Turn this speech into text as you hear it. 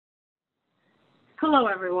Hello,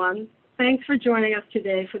 everyone. Thanks for joining us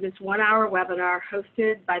today for this one-hour webinar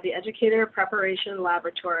hosted by the Educator Preparation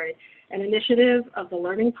Laboratory, an initiative of the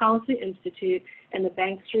Learning Policy Institute and the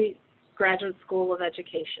Bank Street Graduate School of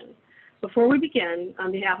Education. Before we begin,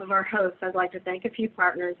 on behalf of our hosts, I'd like to thank a few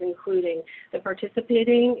partners, including the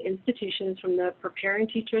participating institutions from the Preparing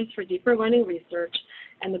Teachers for Deeper Learning Research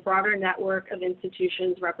and the broader network of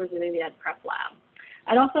institutions representing the EdPrepLab.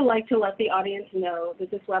 I'd also like to let the audience know that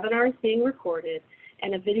this webinar is being recorded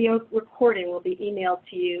and a video recording will be emailed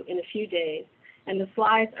to you in a few days, and the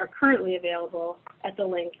slides are currently available at the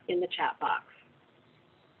link in the chat box.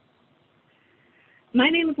 My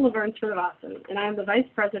name is Laverne Srinivasan, and I am the Vice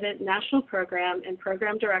President, National Program and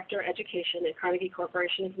Program Director, Education at Carnegie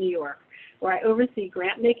Corporation of New York, where I oversee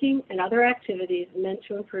grant making and other activities meant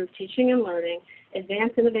to improve teaching and learning,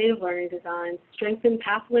 advance innovative learning designs, strengthen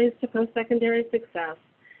pathways to post-secondary success,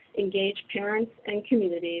 engage parents and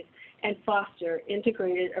communities, and foster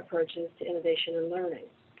integrated approaches to innovation and learning.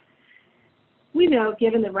 We know,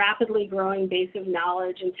 given the rapidly growing base of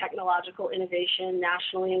knowledge and technological innovation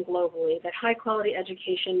nationally and globally, that high-quality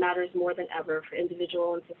education matters more than ever for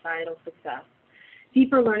individual and societal success.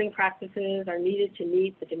 Deeper learning practices are needed to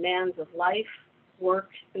meet the demands of life, work,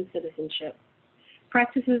 and citizenship.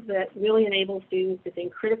 Practices that really enable students to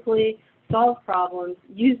think critically, solve problems,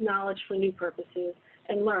 use knowledge for new purposes,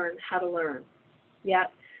 and learn how to learn.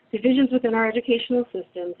 Yet, divisions within our educational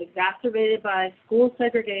systems, exacerbated by school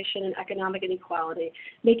segregation and economic inequality,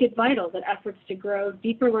 make it vital that efforts to grow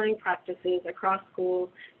deeper learning practices across schools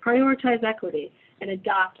prioritize equity and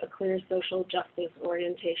adopt a clear social justice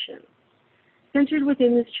orientation. Centered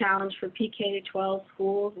within this challenge for PK-12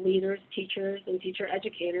 schools, leaders, teachers, and teacher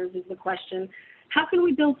educators is the question, how can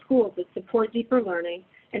we build schools that support deeper learning,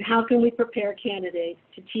 and how can we prepare candidates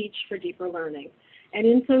to teach for deeper learning, and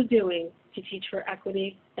in so doing, to teach for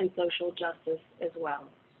equity and social justice as well.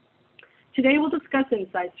 Today we'll discuss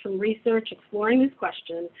insights from research exploring this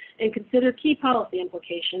question and consider key policy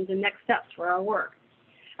implications and next steps for our work.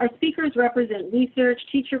 Our speakers represent research,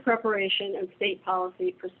 teacher preparation, and state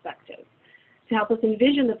policy perspectives. To help us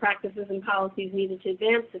envision the practices and policies needed to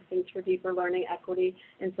advance systems for deeper learning, equity,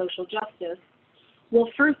 and social justice, we'll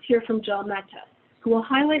first hear from Jal Mehta, who will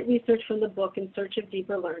highlight research from the book In Search of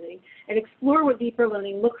Deeper Learning and explore what deeper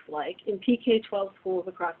learning looks like in PK-12 schools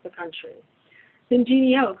across the country. Then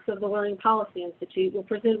Jeannie Oakes of the Learning Policy Institute will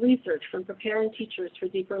present research from Preparing Teachers for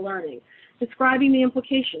Deeper Learning, describing the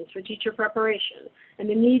implications for teacher preparation and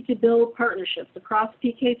the need to build partnerships across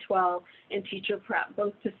PK-12 and teacher prep,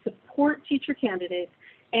 both to support teacher candidates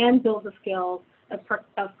and build the skills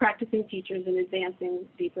of practicing teachers in advancing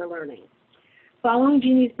deeper learning. Following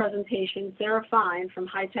Jeannie's presentation, Sarah Fine from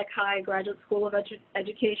High Tech High Graduate School of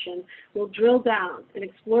Education will drill down and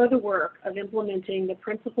explore the work of implementing the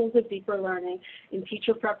principles of deeper learning in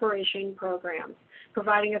teacher preparation programs,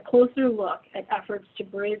 providing a closer look at efforts to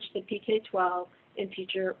bridge the PK-12 and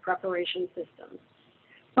teacher preparation systems.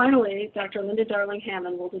 Finally, Dr. Linda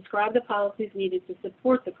Darling-Hammond will describe the policies needed to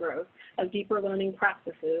support the growth of deeper learning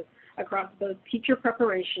practices across both teacher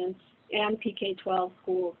preparation and PK-12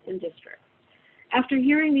 schools and districts. After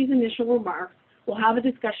hearing these initial remarks, we'll have a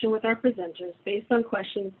discussion with our presenters based on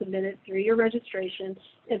questions submitted through your registration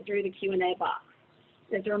and through the Q&A box.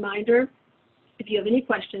 As a reminder, if you have any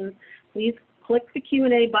questions, please click the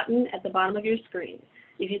Q&A button at the bottom of your screen.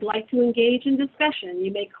 If you'd like to engage in discussion,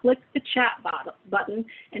 you may click the chat button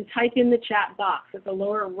and type in the chat box at the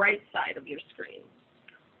lower right side of your screen.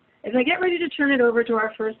 As I get ready to turn it over to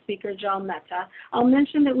our first speaker, Jal Mehta, I'll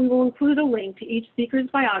mention that we will include a link to each speaker's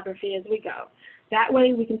biography as we go. That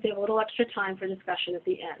way, we can save a little extra time for discussion at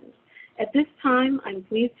the end. At this time, I'm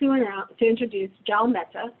pleased to introduce Jal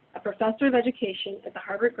Mehta, a professor of education at the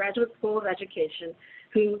Harvard Graduate School of Education,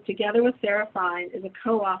 who, together with Sarah Fine, is a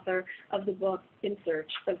co-author of the book In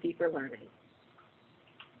Search of Deeper Learning.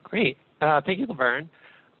 Great. Thank you, Laverne.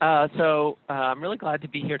 I'm really glad to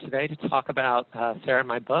be here today to talk about Sarah and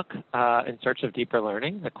my book, In Search of Deeper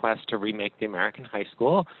Learning, The Quest to Remake the American High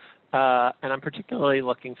School. And I'm particularly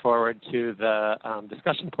looking forward to the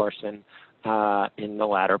discussion portion in the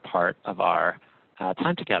latter part of our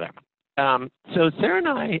time together. So Sarah and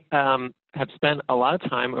I have spent a lot of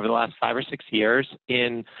time over the last 5 or 6 years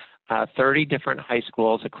in 30 different high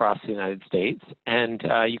schools across the United States. And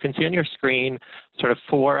you can see on your screen sort of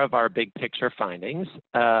 4 of our big picture findings.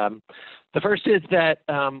 The first is that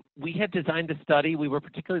we had designed a study. We were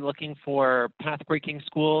particularly looking for path-breaking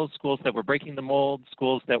schools, schools that were breaking the mold,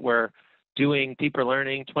 schools that were doing deeper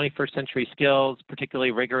learning, 21st century skills,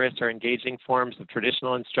 particularly rigorous or engaging forms of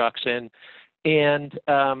traditional instruction. And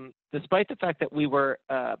despite the fact that we were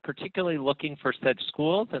particularly looking for such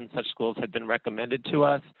schools, and such schools had been recommended to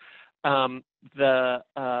us, the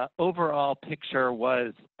overall picture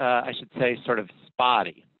was, I should say, sort of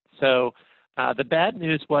spotty. So the bad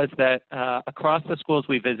news was that across the schools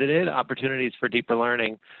we visited, opportunities for deeper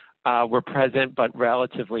learning were present but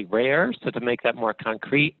relatively rare. So to make that more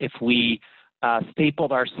concrete, if we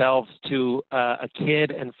stapled ourselves to a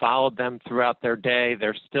kid and followed them throughout their day,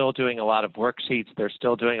 they're still doing a lot of worksheets, they're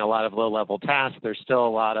still doing a lot of low-level tasks, there's still a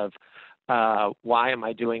lot of why am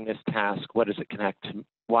I doing this task, what does it connect to,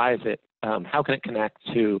 why is it, how can it connect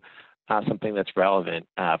to something that's relevant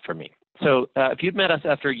for me. So if you'd met us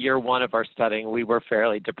after year one of our studying, we were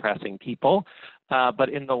fairly depressing people, but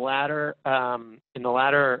in the latter 4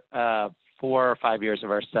 or 5 years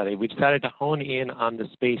of our study, we decided to hone in on the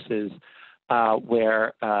spaces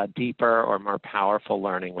where deeper or more powerful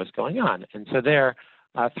learning was going on. And so there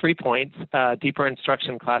are 3 points. Deeper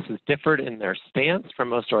instruction classes differed in their stance from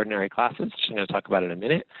most ordinary classes, which I'm going to talk about in a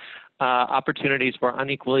minute. Opportunities were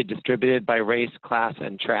unequally distributed by race, class,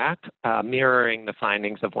 and track, mirroring the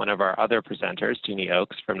findings of one of our other presenters, Jeannie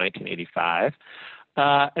Oakes, from 1985.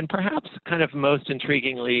 And perhaps kind of most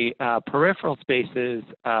intriguingly, peripheral spaces,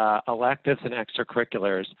 electives, and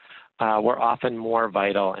extracurriculars were often more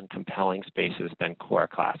vital and compelling spaces than core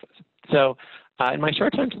classes. So in my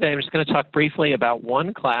short time today, I'm just going to talk briefly about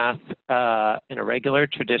one class in a regular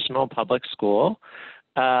traditional public school,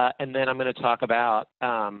 and then I'm going to talk about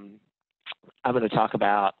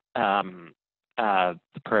the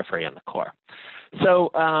periphery and the core. So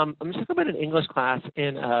I'm just talking about an English class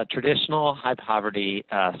in a traditional high poverty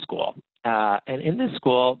school. And in this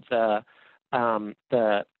school, the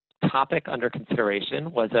topic under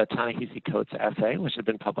consideration was a Ta-Nehisi Coates essay, which had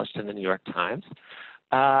been published in the New York Times.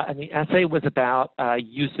 And the essay was about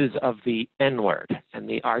uses of the N-word. And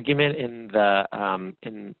the argument in the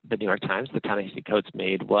New York Times that Ta-Nehisi Coates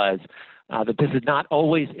made was that this is not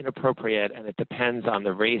always inappropriate, and it depends on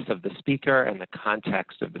the race of the speaker and the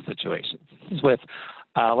context of the situation. This is with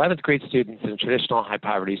 11th grade students in a traditional high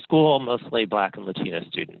poverty school, mostly Black and Latino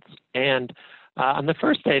students. And on the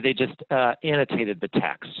first day, they just annotated the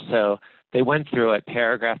text. So they went through it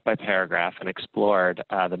paragraph by paragraph and explored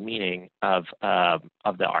the meaning of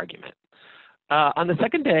the argument. On the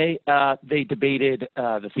second day, they debated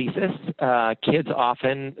the thesis. Kids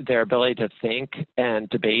often, their ability to think and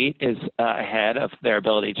debate is ahead of their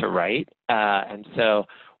ability to write. And so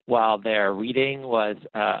while their reading was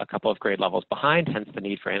a couple of grade levels behind, hence the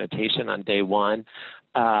need for annotation on day one,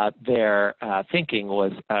 their thinking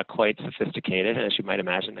was quite sophisticated. And as you might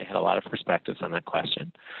imagine, they had a lot of perspectives on that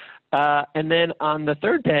question. And then on the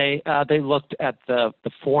third day, they looked at the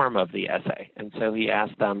form of the essay. And so he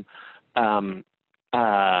asked them,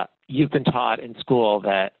 you've been taught in school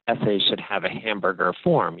that essays should have a hamburger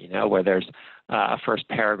form, you know, where there's a first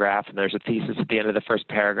paragraph and there's a thesis at the end of the first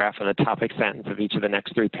paragraph, and the topic sentence of each of the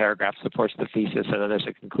next 3 paragraphs supports the thesis, and then there's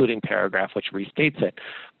a concluding paragraph which restates it.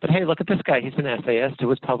 But hey, look at this guy. He's an essayist who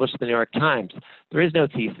was published in the New York Times. There is no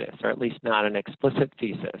thesis, or at least not an explicit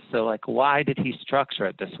thesis. So, like, why did he structure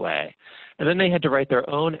it this way? And then they had to write their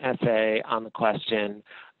own essay on the question,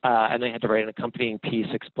 and they had to write an accompanying piece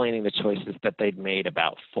explaining the choices that they'd made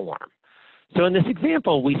about form. So in this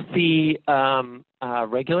example, we see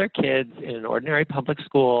regular kids in an ordinary public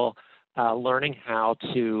school learning how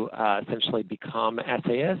to essentially become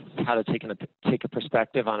essayists, how to take a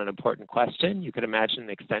perspective on an important question. You could imagine an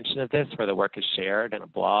extension of this where the work is shared in a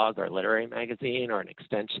blog or a literary magazine or an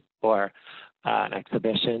extension or an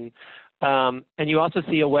exhibition. And you also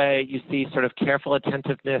see you see sort of careful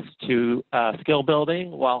attentiveness to skill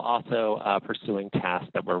building while also pursuing tasks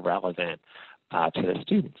that were relevant to the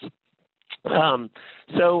students.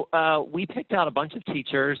 So we picked out a bunch of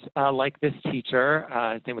teachers like this teacher.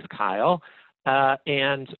 His name was Kyle.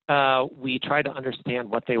 And we tried to understand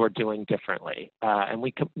what they were doing differently. And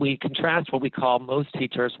we contrast what we call most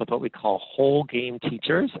teachers with what we call whole game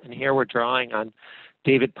teachers. And here we're drawing on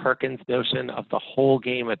David Perkins' notion of the whole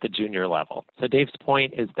game at the junior level. So Dave's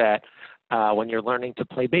point is that when you're learning to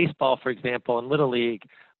play baseball, for example, in Little League,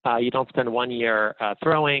 you don't spend 1 year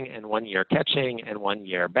throwing and 1 year catching and 1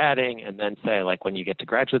 year batting and then say, like, when you get to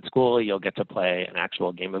graduate school, you'll get to play an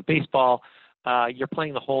actual game of baseball. You're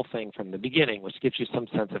playing the whole thing from the beginning, which gives you some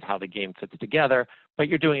sense of how the game fits together, but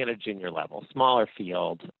you're doing it at a junior level, smaller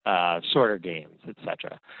field, shorter games,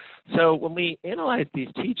 etc. So when we analyze these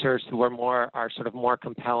teachers who are sort of more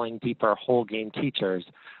compelling, deeper whole game teachers,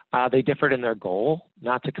 they differed in their goal,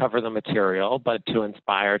 not to cover the material, but to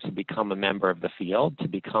inspire to become a member of the field, to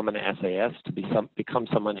become an essayist, to become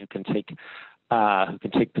someone who can take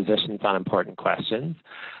positions on important questions.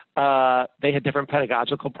 They had different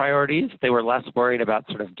pedagogical priorities. They were less worried about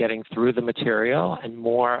sort of getting through the material and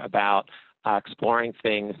more about exploring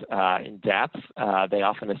things in depth. They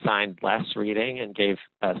often assigned less reading and gave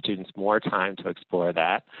students more time to explore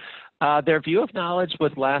that. Their view of knowledge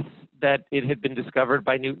was less that it had been discovered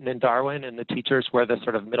by Newton and Darwin and the teachers were the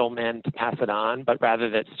sort of middlemen to pass it on, but rather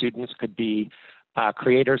that students could be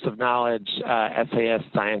creators of knowledge, essayists,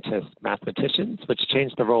 scientists, mathematicians, which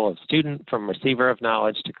changed the role of student from receiver of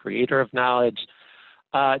knowledge to creator of knowledge.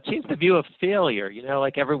 Changed the view of failure. You know,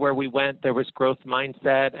 like everywhere we went, there was growth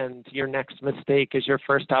mindset and your next mistake is your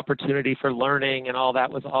first opportunity for learning and all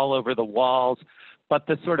that was all over the walls. But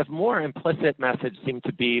the sort of more implicit message seemed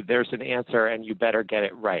to be there's an answer and you better get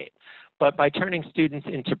it right. But by turning students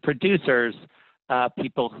into producers,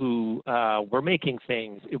 people who were making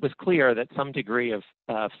things, it was clear that some degree of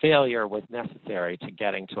failure was necessary to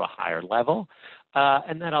getting to a higher level.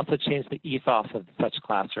 And that also changed the ethos of such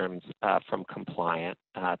classrooms from compliant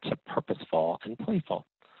to purposeful and playful.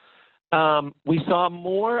 We saw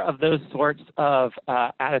more of those sorts of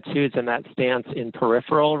attitudes and that stance in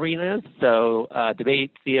peripheral arenas, so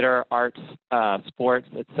debate, theater, arts, sports,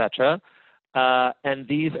 etc. And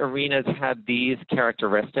these arenas had these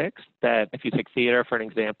characteristics that, if you take theater for an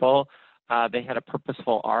example, they had a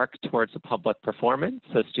purposeful arc towards a public performance,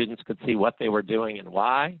 so students could see what they were doing and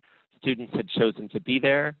why. Students had chosen to be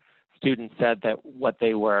there. Students said that what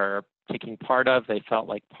they were taking part of, they felt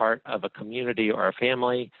like part of a community or a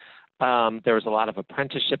family. There was a lot of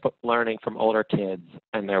apprenticeship learning from older kids,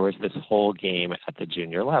 and there was this whole game at the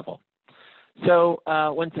junior level. So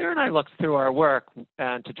when Sarah and I looked through our work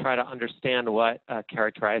to try to understand what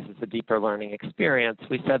characterizes a deeper learning experience,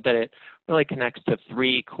 we said that it really connects to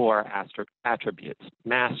three core attributes: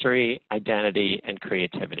 mastery, identity, and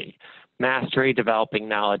creativity. Mastery, developing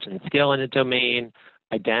knowledge and skill in a domain;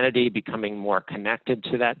 identity, becoming more connected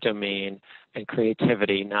to that domain; and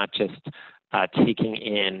creativity, not just taking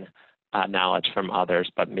in knowledge from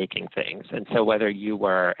others, but making things. And so whether you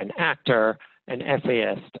were an actor, an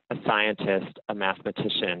essayist, a scientist, a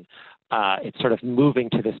mathematician, it's sort of moving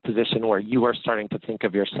to this position where you are starting to think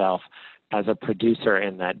of yourself as a producer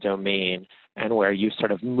in that domain, and where you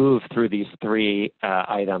sort of move through these three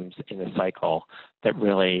items in the cycle that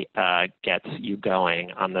really gets you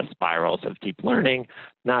going on the spirals of deep learning,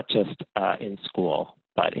 not just in school,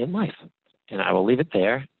 but in life. And I will leave it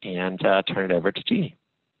there and turn it over to Jeannie.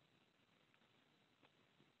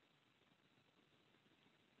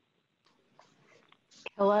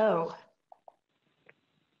 Hello.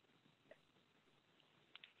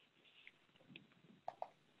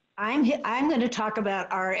 I'm going to talk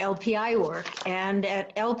about our LPI work, and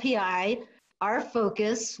at LPI, our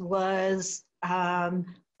focus was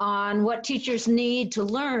on what teachers need to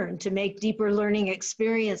learn to make deeper learning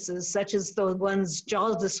experiences, such as the ones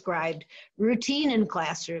Joel described, routine in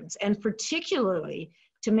classrooms, and particularly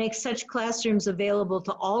to make such classrooms available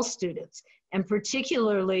to all students, and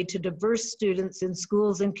particularly to diverse students in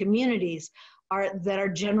schools and communities that are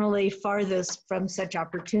generally farthest from such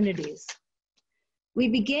opportunities. We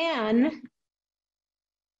began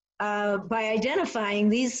by identifying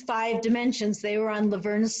these 5 dimensions. They were on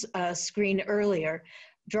Laverne's screen earlier,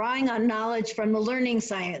 drawing on knowledge from the learning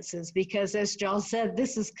sciences, because as Joel said,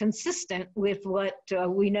 this is consistent with what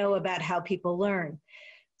we know about how people learn.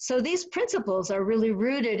 So these principles are really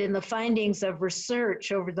rooted in the findings of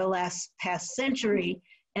research over the past century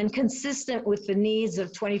and consistent with the needs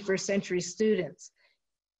of 21st century students.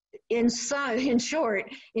 In short,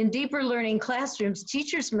 in deeper learning classrooms,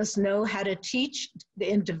 teachers must know how to teach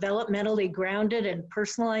in developmentally grounded and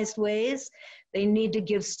personalized ways. They need to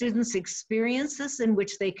give students experiences in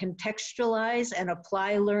which they contextualize and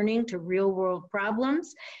apply learning to real-world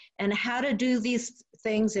problems, and how to do these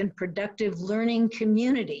things in productive learning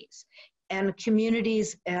communities, and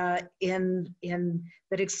communities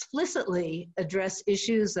that explicitly address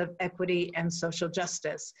issues of equity and social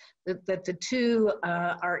justice, that the two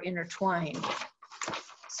are intertwined.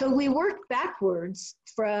 So we worked backwards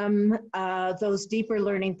from those deeper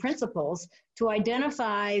learning principles to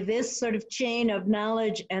identify this sort of chain of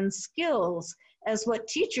knowledge and skills as what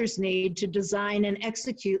teachers need to design and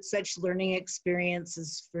execute such learning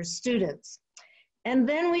experiences for students. And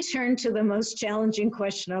then we turn to the most challenging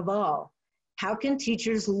question of all. How can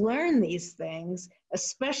teachers learn these things,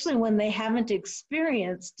 especially when they haven't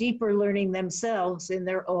experienced deeper learning themselves in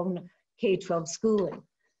their own K-12 schooling?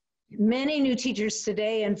 Many new teachers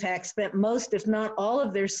today, in fact, spent most, if not all,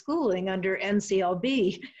 of their schooling under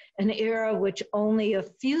NCLB, an era which only a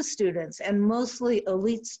few students, and mostly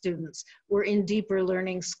elite students, were in deeper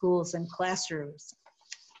learning schools and classrooms.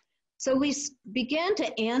 So we began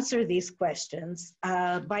to answer these questions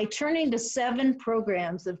by turning to 7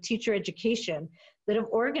 programs of teacher education that have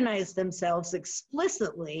organized themselves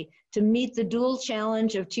explicitly to meet the dual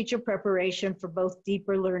challenge of teacher preparation for both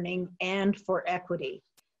deeper learning and for equity.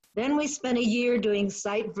 Then we spent a year doing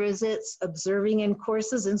site visits, observing in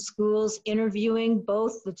courses in schools, interviewing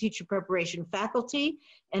both the teacher preparation faculty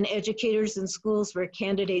and educators in schools where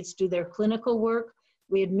candidates do their clinical work.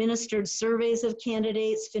 We administered surveys of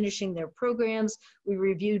candidates finishing their programs. We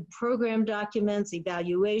reviewed program documents,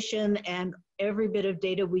 evaluation, and every bit of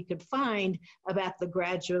data we could find about the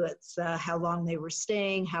graduates, how long they were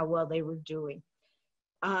staying, how well they were doing.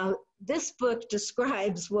 This book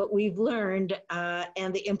describes what we've learned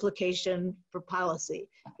and the implication for policy.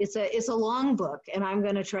 It's a long book, and I'm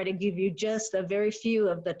going to try to give you just a very few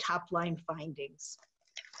of the top line findings.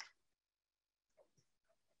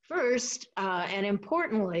 First, and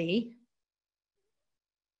importantly,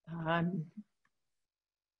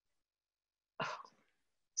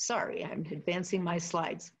 sorry, I'm advancing my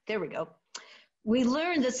slides. There we go. We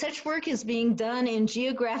learned that such work is being done in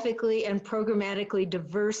geographically and programmatically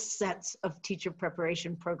diverse sets of teacher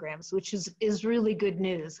preparation programs, which is really good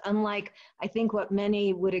news. Unlike, I think, what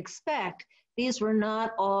many would expect, these were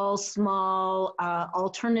not all small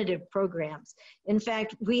alternative programs. In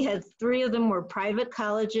fact, we had 3 of them were private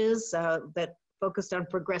colleges that focused on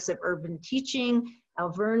progressive urban teaching,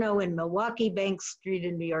 Alverno in Milwaukee, Bank Street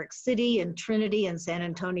in New York City, and Trinity in San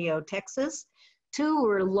Antonio, Texas. 2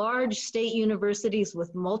 were large state universities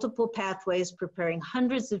with multiple pathways preparing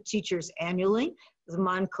hundreds of teachers annually, the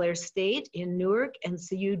Montclair State in Newark and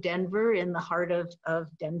CU Denver in the heart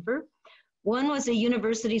of Denver. 1 was a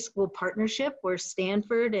university school partnership where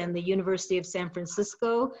Stanford and the University of San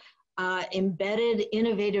Francisco embedded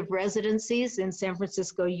innovative residencies in San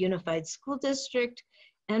Francisco Unified School District.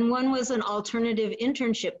 And 1 was an alternative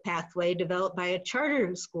internship pathway developed by a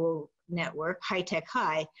charter school network, High Tech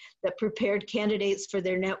High, that prepared candidates for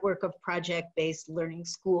their network of project-based learning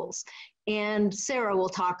schools. And Sarah will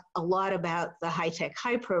talk a lot about the High Tech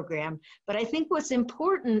High program, but I think what's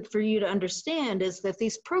important for you to understand is that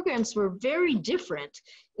these programs were very different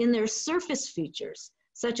in their surface features,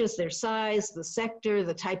 such as their size, the sector,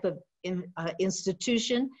 the type of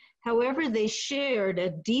institution. However, they shared a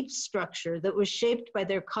deep structure that was shaped by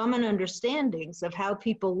their common understandings of how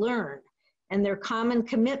people learn and their common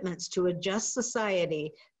commitments to a just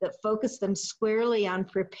society that focused them squarely on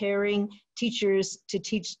preparing teachers to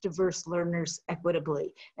teach diverse learners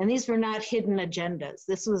equitably. And these were not hidden agendas.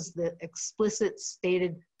 This was the explicit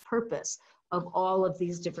stated purpose of all of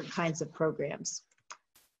these different kinds of programs.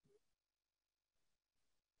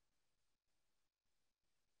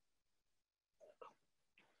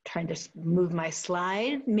 Trying to move my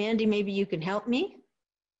slide. Mandy, maybe you can help me.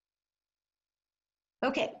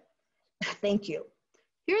 Okay. Thank you.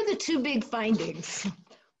 Here are the 2 big findings.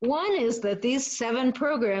 1 is that these 7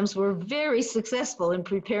 programs were very successful in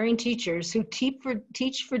preparing teachers who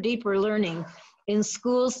teach for deeper learning in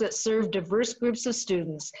schools that serve diverse groups of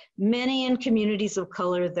students, many in communities of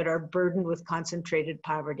color that are burdened with concentrated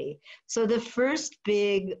poverty. So the first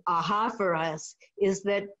big aha for us is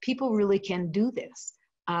that people really can do this.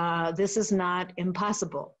 This is not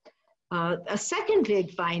impossible. A second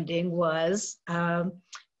big finding was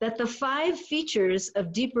that the 5 features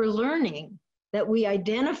of deeper learning that we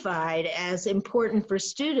identified as important for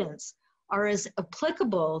students are as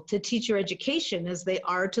applicable to teacher education as they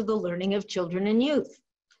are to the learning of children and youth.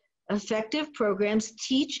 Effective programs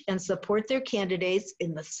teach and support their candidates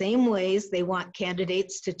in the same ways they want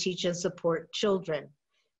candidates to teach and support children,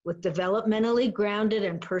 with developmentally grounded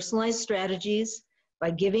and personalized strategies, by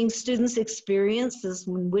giving students experiences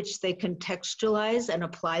in which they contextualize and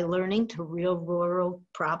apply learning to real world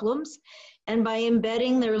problems, and by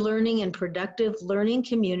embedding their learning in productive learning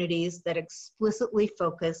communities that explicitly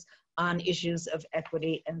focus on issues of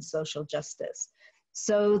equity and social justice.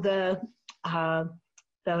 So that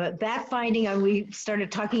finding, and we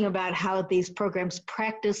started talking about how these programs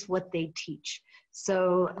practice what they teach,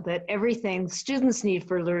 so that everything students need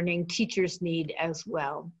for learning, teachers need as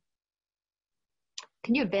well.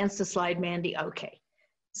 Can you advance the slide, Mandy? Okay.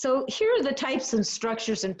 So here are the types and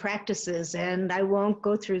structures and practices, and I won't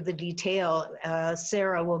go through the detail.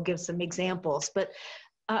 Sarah will give some examples, but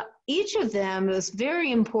each of them is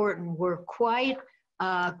very important. We're quite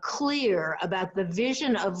clear about the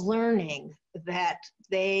vision of learning that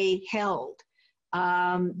they held.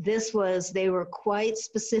 They were quite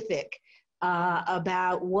specific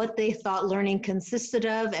about what they thought learning consisted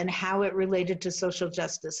of and how it related to social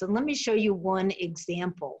justice. And let me show you one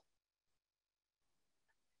example.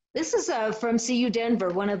 This is from CU Denver,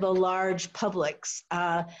 one of the large publics.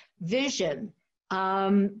 Vision.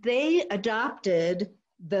 They adopted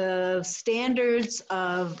the standards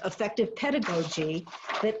of effective pedagogy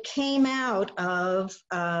that came out of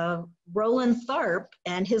Roland Tharp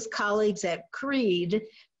and his colleagues at Creed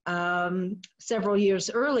several years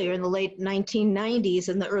earlier in the late 1990s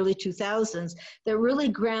and the early 2000s that really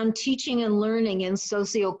ground teaching and learning in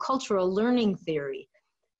sociocultural learning theory.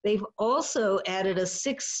 They've also added a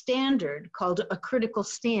sixth standard called a critical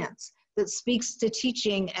stance that speaks to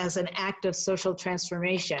teaching as an act of social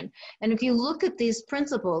transformation. And if you look at these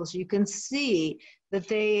principles, you can see that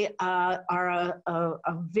they are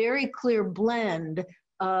a very clear blend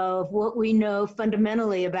of what we know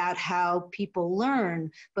fundamentally about how people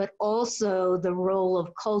learn, but also the role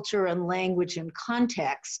of culture and language and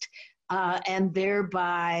context, and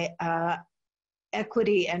thereby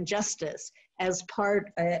equity and justice as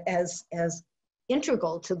part, as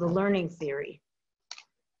integral to the learning theory.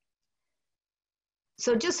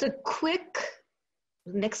 So just a quick,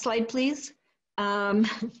 next slide, please. The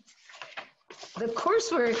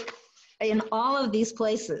coursework in all of these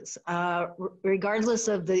places, regardless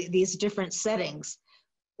of these different settings,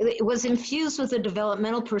 it was infused with a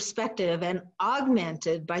developmental perspective and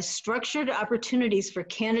augmented by structured opportunities for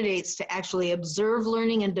candidates to actually observe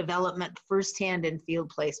learning and development firsthand in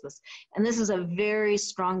field placements. And this is a very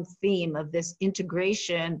strong theme of this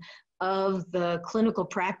integration of the clinical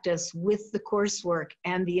practice with the coursework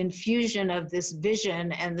and the infusion of this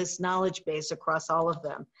vision and this knowledge base across all of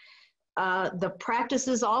them. The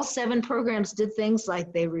practices, all 7 programs did things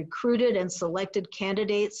like they recruited and selected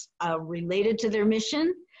candidates related to their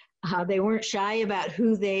mission. They weren't shy about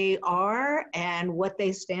who they are and what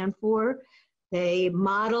they stand for. They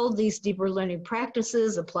modeled these deeper learning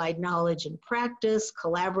practices, applied knowledge and practice,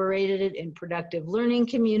 collaborated in productive learning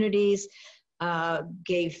communities,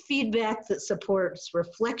 gave feedback that supports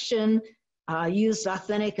reflection, used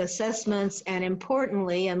authentic assessments, and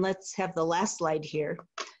importantly, and let's have the last slide here,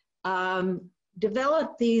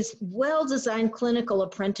 developed these well-designed clinical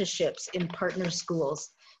apprenticeships in partner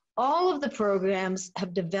schools. All of the programs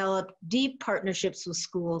have developed deep partnerships with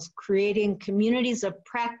schools, creating communities of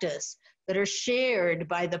practice that are shared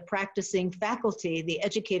by the practicing faculty, the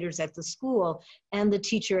educators at the school, and the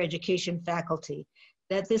teacher education faculty.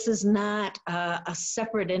 That this is not a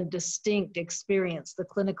separate and distinct experience. The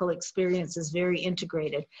clinical experience is very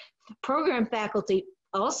integrated. Program faculty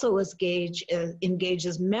also engage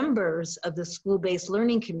as members of the school-based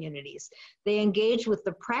learning communities. They engage with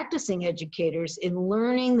the practicing educators in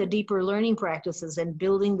learning the deeper learning practices and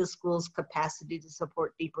building the school's capacity to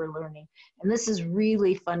support deeper learning. And this is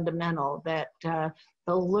really fundamental, that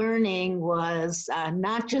the learning was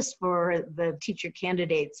not just for the teacher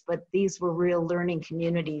candidates, but these were real learning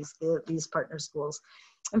communities, these partner schools.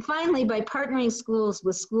 And finally, by partnering schools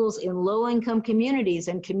with schools in low-income communities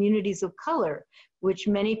and communities of color, which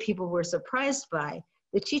many people were surprised by,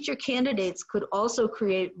 the teacher candidates could also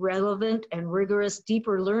create relevant and rigorous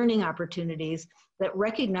deeper learning opportunities that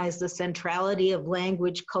recognize the centrality of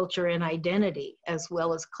language, culture, and identity, as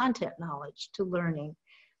well as content knowledge to learning.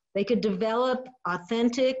 They could develop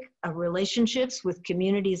authentic relationships with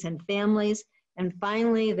communities and families. And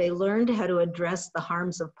finally, they learned how to address the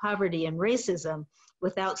harms of poverty and racism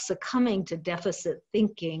without succumbing to deficit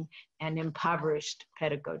thinking and impoverished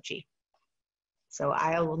pedagogy. So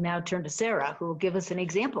I will now turn to Sarah, who will give us an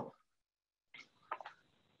example.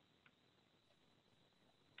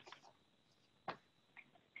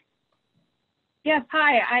 Yes,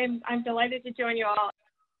 hi, I'm delighted to join you all.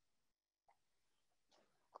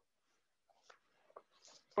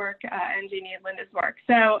 Work and Jeannie and Linda's work.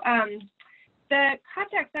 So the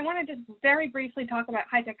context, I want to just very briefly talk about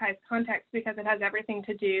High Tech High's context because it has everything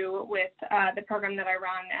to do with the program that I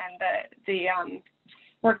run and the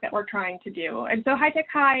work that we're trying to do. And so High Tech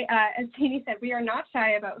High, as Jeannie said, we are not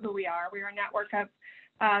shy about who we are. We are a network of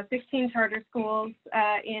 16 charter schools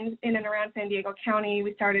in and around San Diego County.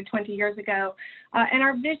 We started 20 years ago. And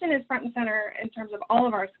our vision is front and center in terms of all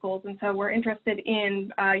of our schools. And so we're interested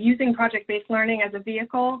in using project-based learning as a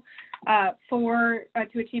vehicle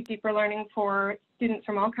to achieve deeper learning for students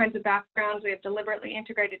from all kinds of backgrounds. We have deliberately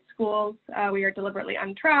integrated schools. We are deliberately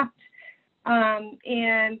untracked.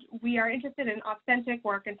 And we are interested in authentic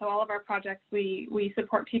work, and so all of our projects, we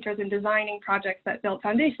support teachers in designing projects that build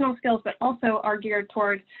foundational skills, but also are geared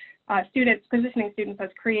toward students, positioning students as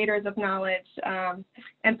creators of knowledge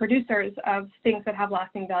and producers of things that have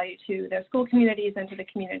lasting value to their school communities and to the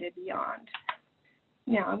community beyond.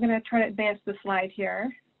 Now, I'm going to try to advance the slide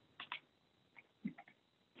here.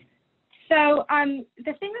 So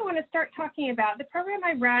the thing I want to start talking about, the program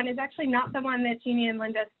I run is actually not the one that Jeannie and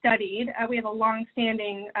Linda studied. We have a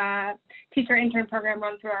long-standing teacher intern program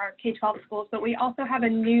run through our K-12 schools, but we also have a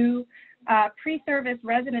new pre-service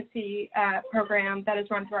residency program that is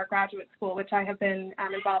run through our graduate school, which I have been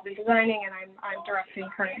involved in designing and I'm directing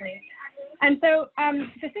currently. And so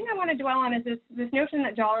the thing I want to dwell on is this notion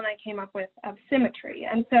that Joel and I came up with of symmetry.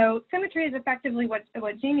 And so symmetry is effectively what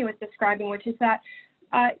Jeannie was describing, which is that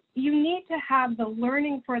you need to have the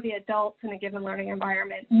learning for the adults in a given learning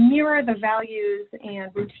environment mirror the values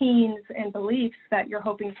and routines and beliefs that you're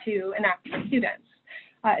hoping to enact for students.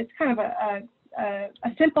 It's kind of a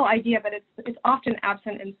simple idea, but it's often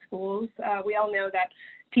absent in schools. We all know that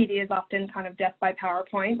PD is often kind of death by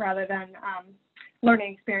PowerPoint rather than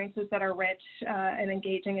learning experiences that are rich and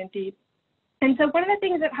engaging and deep. And so one of the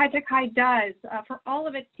things that High Tech High does for all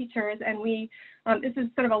of its teachers, and this is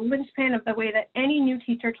sort of a linchpin of the way that any new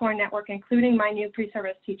teacher to our network, including my new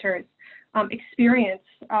pre-service teachers, experience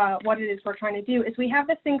what it is we're trying to do, is we have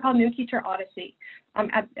this thing called New Teacher Odyssey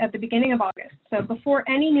at the beginning of August. So before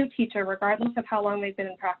any new teacher, regardless of how long they've been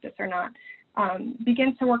in practice or not,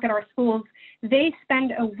 begins to work at our schools, they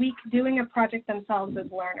spend a week doing a project themselves as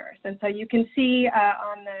learners. And so you can see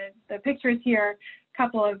on the pictures here,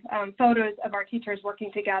 couple of photos of our teachers working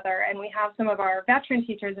together, and we have some of our veteran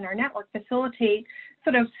teachers in our network facilitate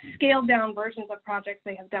sort of scaled down versions of projects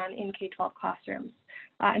they have done in K-12 classrooms.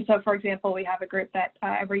 And so, for example, we have a group that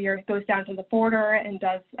every year goes down to the border and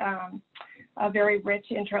does a very rich,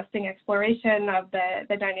 interesting exploration of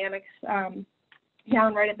the dynamics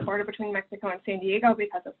down right at the border between Mexico and San Diego,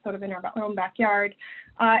 because it's sort of in our own backyard.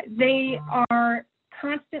 They are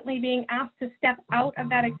constantly being asked to step out of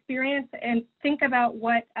that experience and think about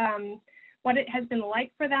what it has been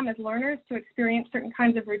like for them as learners to experience certain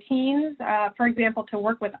kinds of routines, for example, to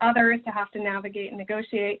work with others, to have to navigate and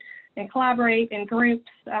negotiate and collaborate in groups.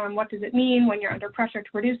 What does it mean when you're under pressure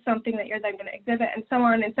to produce something that you're then going to exhibit, and so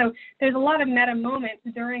on. And so there's a lot of meta moments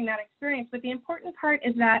during that experience, but the important part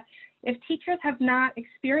is that if teachers have not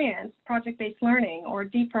experienced project-based learning or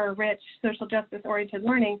deeper, rich, social justice-oriented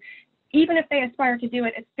learning, even if they aspire to do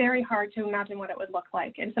it, it's very hard to imagine what it would look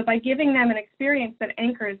like. And so by giving them an experience that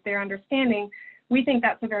anchors their understanding, we think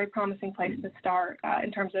that's a very promising place to start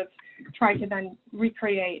in terms of trying to then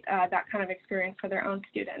recreate that kind of experience for their own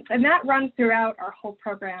students. And that runs throughout our whole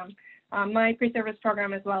program, my pre-service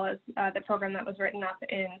program, as well as the program that was written up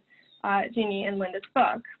in Jeannie and Linda's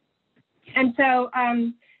book. And so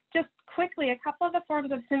just quickly, a couple of the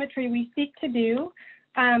forms of symmetry we seek to do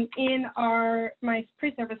in my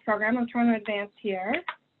pre-service program. I'm trying to advance here.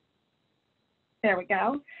 There we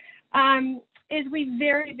go. Is we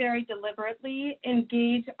very, very deliberately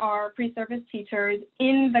engage our pre-service teachers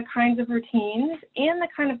in the kinds of routines and the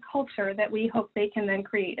kind of culture that we hope they can then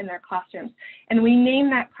create in their classrooms. And we name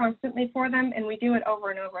that constantly for them, and we do it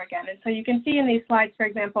over and over again. And so you can see in these slides, for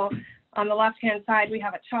example, on the left-hand side, we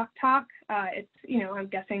have a chalk talk. It's, I'm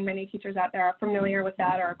guessing many teachers out there are familiar with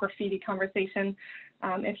that, or a graffiti conversation,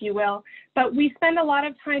 if you will. But we spend a lot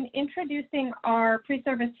of time introducing our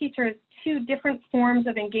pre-service teachers to different forms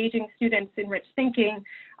of engaging students in rich thinking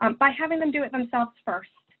by having them do it themselves first,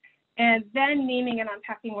 and then naming and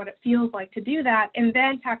unpacking what it feels like to do that, and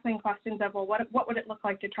then tackling questions of, well, what would it look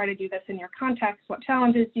like to try to do this in your context? What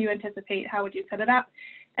challenges do you anticipate? How would you set it up?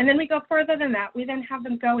 And then we go further than that. We then have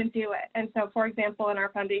them go and do it. And so, for example, in our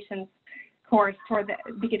foundations course toward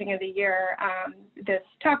the beginning of the year, this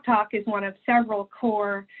Talk Talk is one of several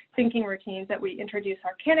core thinking routines that we introduce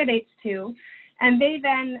our candidates to. And they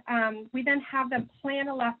then, we then have them plan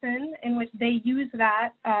a lesson in which they use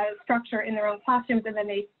that structure in their own classrooms, and then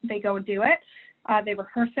they go and do it. They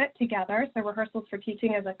rehearse it together. So rehearsals for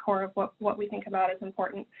teaching is a core of what we think about as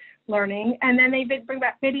important learning. And then they bring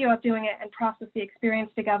back video of doing it and process the experience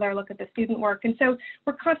together, look at the student work. And so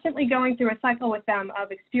we're constantly going through a cycle with them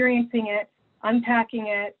of experiencing it, unpacking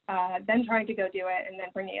it, then trying to go do it, and then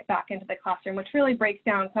bringing it back into the classroom, which really breaks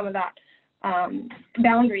down some of that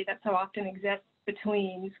boundary that so often exists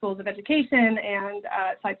between schools of education and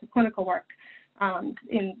sites of clinical work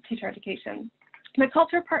in teacher education. The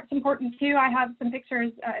culture part's important too. I have some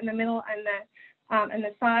pictures in the middle and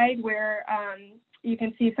the side where you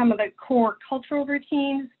can see some of the core cultural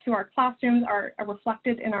routines to our classrooms are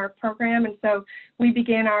reflected in our program. And so we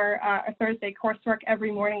begin our Thursday coursework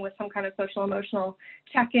every morning with some kind of social emotional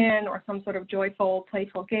check-in or some sort of joyful,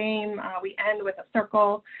 playful game. We end with a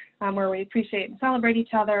circle where we appreciate and celebrate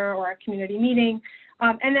each other, or a community meeting.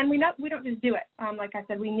 And then we don't just do it. Like I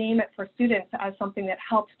said, we name it for students as something that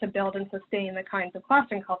helps to build and sustain the kinds of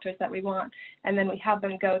classroom cultures that we want. And then we have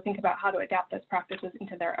them go think about how to adapt those practices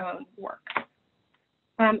into their own work.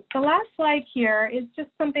 The last slide here is just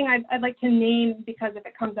something I'd like to name because if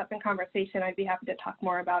it comes up in conversation, I'd be happy to talk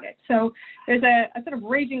more about it. So there's a sort of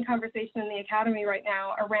raging conversation in the academy right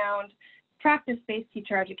now around practice-based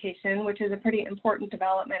teacher education, which is a pretty important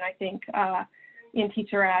development, I think, in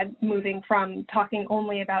teacher ed, moving from talking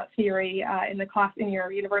only about theory in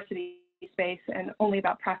your university space and only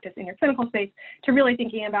about practice in your clinical space to really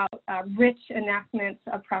thinking about rich enactments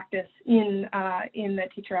of practice in the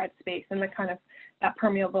teacher ed space and the kind of that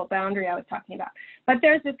permeable boundary I was talking about. But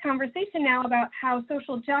there's this conversation now about how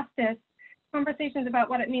social justice, conversations about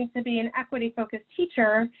what it means to be an equity-focused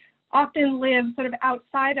teacher often live sort of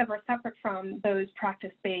outside of or separate from those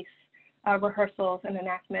practice-based rehearsals and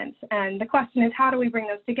enactments. And the question is, how do we bring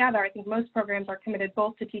those together? I think most programs are committed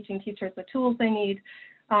both to teaching teachers the tools they need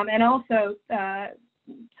and also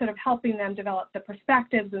sort of helping them develop the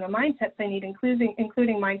perspectives and the mindsets they need, including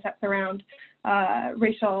mindsets around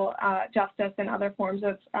racial justice and other forms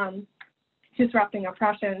of disrupting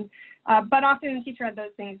oppression. But often in teacher ed,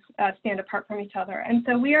 those things stand apart from each other. And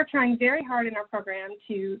so we are trying very hard in our program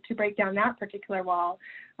to break down that particular wall.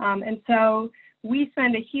 And so we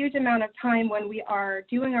spend a huge amount of time when we are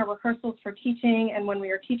doing our rehearsals for teaching and when we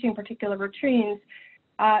are teaching particular routines,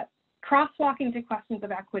 crosswalking to questions of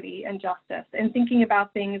equity and justice and thinking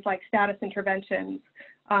about things like status interventions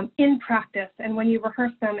in practice. And when you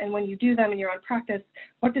rehearse them and when you do them in your own practice,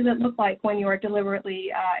 what does it look like when you are deliberately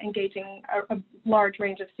engaging a large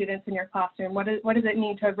range of students in your classroom? What does it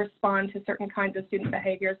mean to respond to certain kinds of student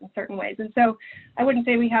behaviors in certain ways? And so I wouldn't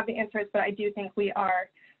say we have the answers, but I do think we are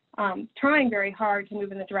trying very hard to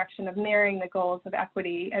move in the direction of marrying the goals of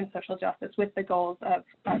equity and social justice with the goals of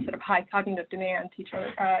sort of high cognitive demand,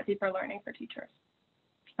 deeper learning for teachers.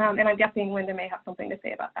 And I'm guessing Linda may have something to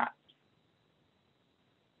say about that.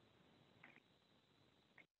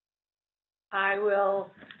 I will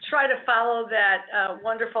try to follow that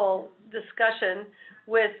wonderful discussion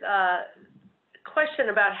with a question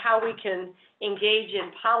about how we can engage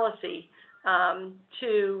in policy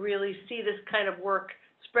to really see this kind of work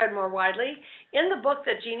spread more widely. In the book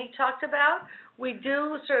that Jeannie talked about, we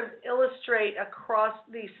do sort of illustrate across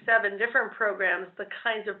these 7 different programs the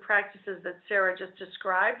kinds of practices that Sarah just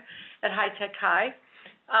described at High Tech High.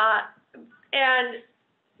 And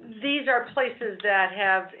these are places that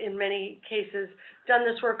have, in many cases, done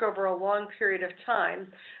this work over a long period of time.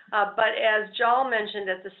 But as Jal mentioned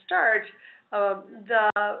at the start,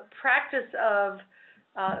 the practice of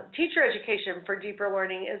teacher education for deeper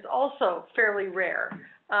learning is also fairly rare,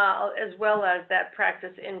 as well as that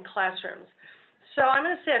practice in classrooms. So I'm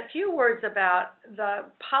going to say a few words about the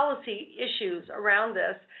policy issues around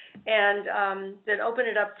this and then open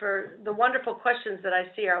it up for the wonderful questions that I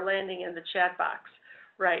see are landing in the chat box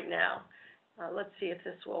right now. Let's see if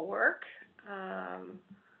this will work.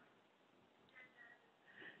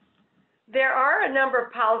 There are a number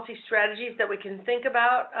of policy strategies that we can think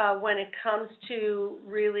about when it comes to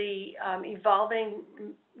really evolving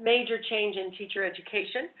major change in teacher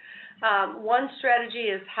education. One strategy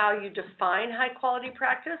is how you define high quality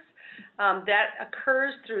practice. That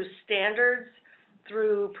occurs through standards,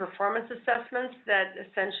 through performance assessments that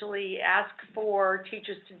essentially ask for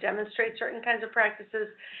teachers to demonstrate certain kinds of practices,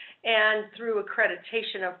 and through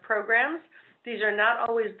accreditation of programs. These are not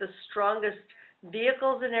always the strongest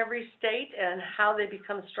vehicles in every state, and how they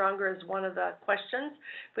become stronger is one of the questions.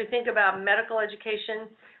 If we think about medical education,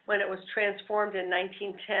 when it was transformed in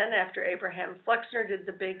 1910 after Abraham Flexner did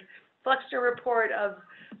the big Flexner report of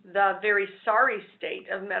the very sorry state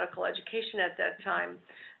of medical education at that time,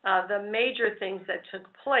 the major things that took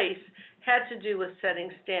place had to do with setting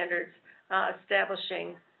standards,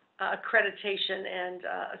 establishing accreditation and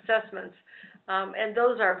assessments, and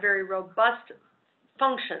those are very robust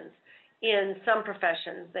functions. In some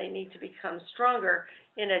professions, they need to become stronger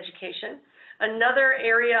in education. Another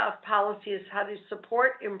area of policy is how to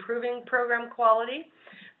support improving program quality.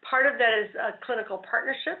 Part of that is clinical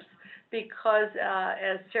partnerships, because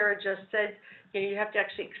as Sarah just said, you have to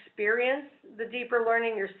actually experience the deeper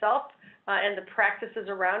learning yourself and the practices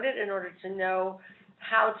around it in order to know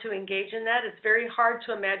how to engage in that. It's very hard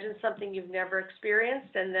to imagine something you've never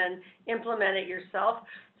experienced and then implement it yourself.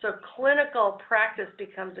 So clinical practice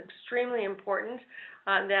becomes extremely important.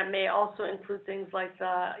 That may also include things like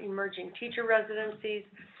the emerging teacher residencies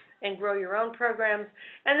and grow your own programs.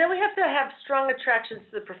 And then we have to have strong attractions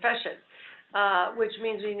to the profession, which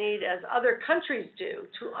means we need, as other countries do,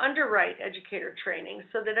 to underwrite educator training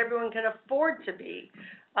so that everyone can afford to be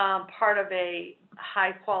part of a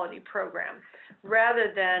high quality program,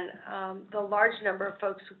 rather than the large number of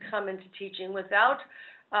folks who come into teaching without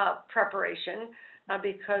preparation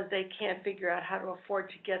because they can't figure out how to afford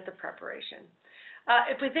to get the preparation.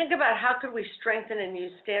 If we think about how could we strengthen and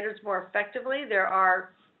use standards more effectively, there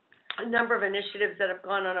are a number of initiatives that have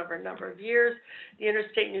gone on over a number of years. The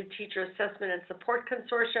Interstate New Teacher Assessment and Support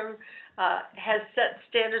Consortium has set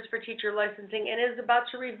standards for teacher licensing and is about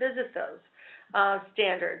to revisit those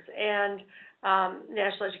standards. And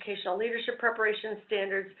National Educational Leadership Preparation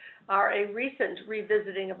Standards are a recent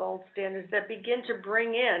revisiting of old standards that begin to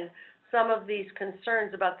bring in some of these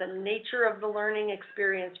concerns about the nature of the learning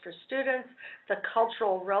experience for students, the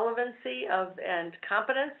cultural relevancy of and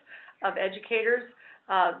competence of educators,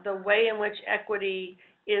 the way in which equity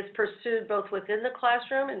is pursued both within the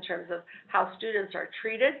classroom in terms of how students are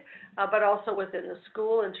treated, but also within the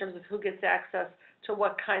school in terms of who gets access to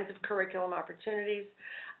what kinds of curriculum opportunities.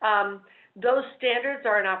 Those standards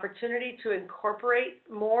are an opportunity to incorporate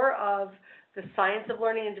more of the science of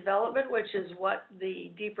learning and development, which is what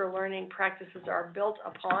the deeper learning practices are built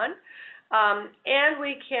upon. And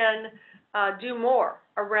we can do more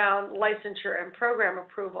around licensure and program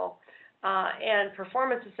approval and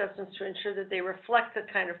performance assessments to ensure that they reflect the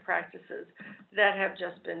kind of practices that have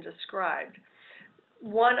just been described.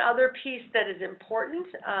 One other piece that is important,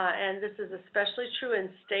 and this is especially true in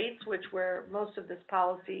states where most of this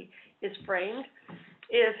policy is framed,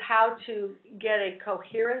 is how to get a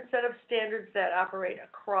coherent set of standards that operate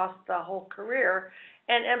across the whole career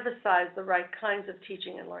and emphasize the right kinds of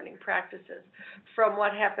teaching and learning practices, from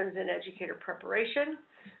what happens in educator preparation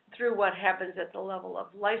through what happens at the level of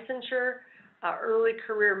licensure, early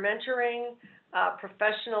career mentoring,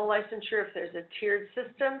 professional licensure if there's a tiered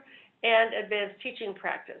system, and advanced teaching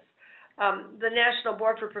practice. The National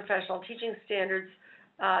Board for Professional Teaching Standards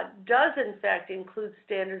does in fact include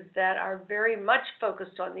standards that are very much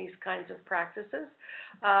focused on these kinds of practices.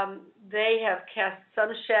 They have cast some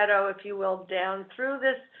shadow, if you will, down through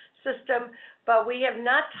this system, but we have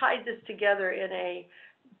not tied this together in a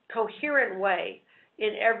coherent way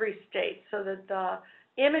in every state so that the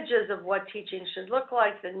images of what teaching should look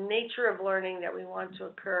like, the nature of learning that we want to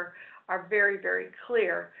occur are very, very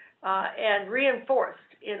clear and reinforced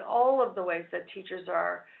in all of the ways that teachers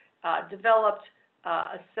are developed,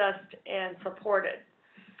 assessed, and supported.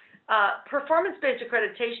 Performance-based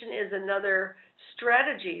accreditation is another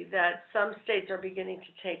strategy that some states are beginning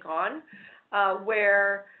to take on,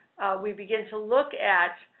 where we begin to look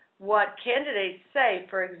at what candidates say,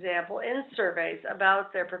 for example, in surveys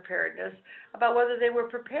about their preparedness, about whether they were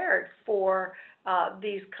prepared for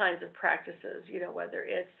these kinds of practices, whether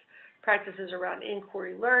it's practices around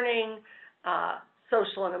inquiry learning,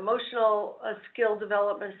 social and emotional skill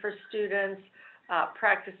development for students,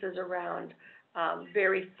 practices around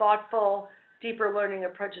very thoughtful, deeper learning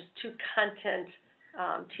approaches to content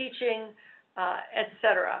teaching, et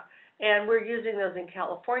cetera. And we're using those in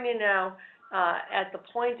California now at the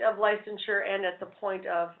point of licensure and at the point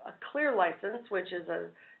of a clear license, which is a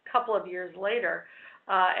couple of years later.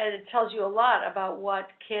 And it tells you a lot about what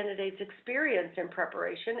candidates experience in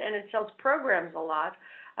preparation, and it tells programs a lot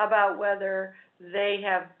about whether they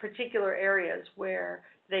have particular areas where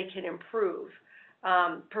they can improve.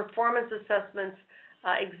 Performance assessments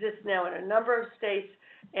exist now in a number of states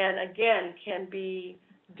and, again, can be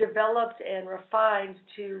developed and refined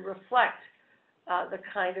to reflect the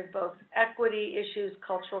kind of both equity issues,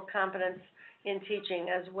 cultural competence in teaching,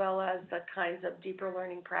 as well as the kinds of deeper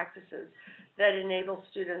learning practices that enable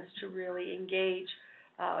students to really engage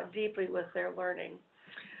deeply with their learning.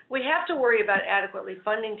 We have to worry about adequately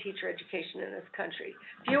funding teacher education in this country.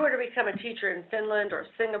 If you were to become a teacher in Finland or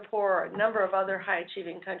Singapore or a number of other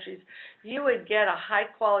high-achieving countries, you would get a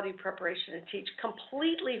high-quality preparation to teach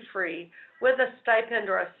completely free with a stipend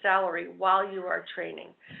or a salary while you are training.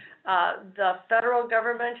 The federal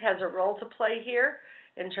government has a role to play here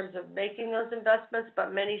in terms of making those investments,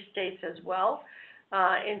 but many states as well,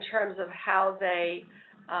 in terms of how they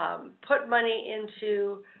put money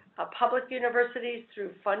into public universities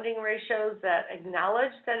through funding ratios that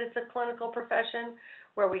acknowledge that it's a clinical profession,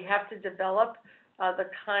 where we have to develop the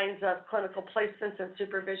kinds of clinical placements and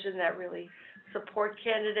supervision that really support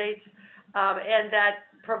candidates and that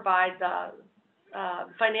provide the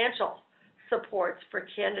financial supports for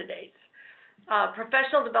candidates.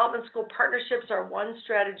 Professional development school partnerships are one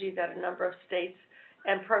strategy that a number of states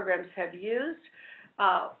and programs have used.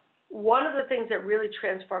 One of the things that really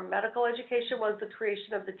transformed medical education was the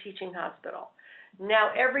creation of the teaching hospital.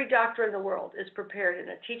 Now every doctor in the world is prepared in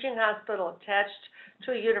a teaching hospital attached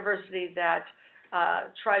to a university that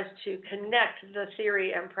tries to connect the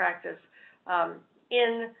theory and practice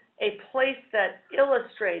in a place that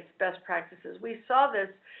illustrates best practices. We saw this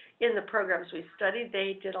in the programs we studied.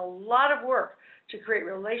 They did a lot of work to create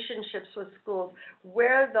relationships with schools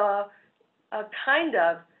where the kind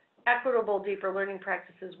of equitable deeper learning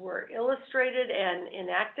practices were illustrated and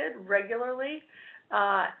enacted regularly,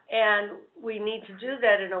 and we need to do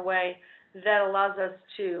that in a way that allows us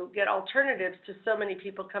to get alternatives to so many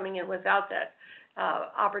people coming in without that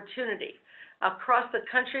opportunity. Across the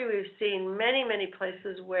country, we've seen many, many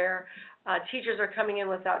places where teachers are coming in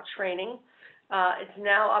without training. It's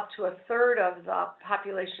now up to 1/3 of the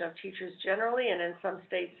population of teachers generally, and in some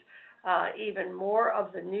states, even more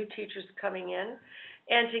of the new teachers coming in.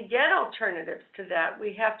 And to get alternatives to that,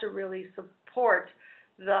 we have to really support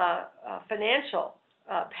the financial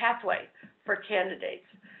pathway for candidates.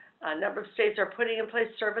 A number of states are putting in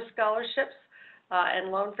place service scholarships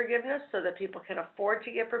and loan forgiveness so that people can afford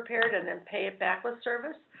to get prepared and then pay it back with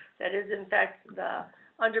service. That is, in fact, the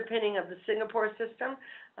underpinning of the Singapore system.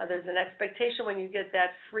 There's an expectation when you get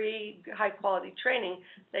that free, high-quality training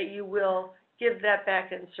that you will give that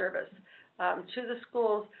back in service to the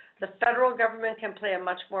schools. The federal government can play a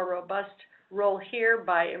much more robust role here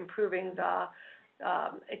by improving the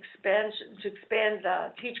expand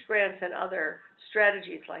the teach grants and other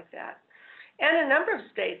strategies like that. And a number of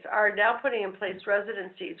states are now putting in place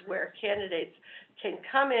residencies where candidates can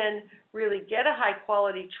come in, really get a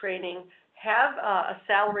high-quality training, have a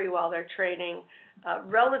salary while they're training,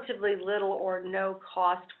 relatively little or no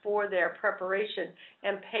cost for their preparation,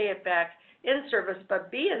 and pay it back in service,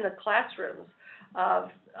 but be in the classrooms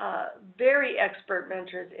of very expert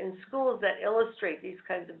mentors in schools that illustrate these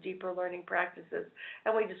kinds of deeper learning practices.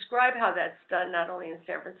 And we describe how that's done not only in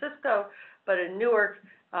San Francisco, but in Newark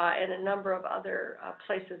and a number of other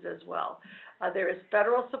places as well. There is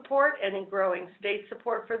federal support and in growing state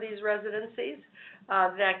support for these residencies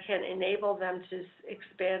that can enable them to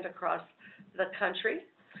expand across the country.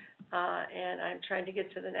 And I'm trying to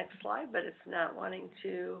get to the next slide, but it's not wanting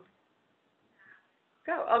to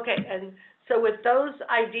go. Okay, and so with those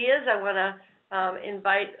ideas, I want to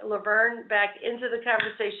invite Laverne back into the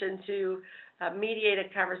conversation to mediate a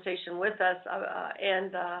conversation with us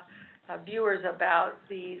and viewers about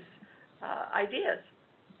these ideas.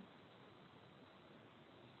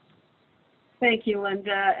 Thank you,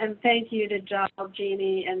 Linda, and thank you to Jill,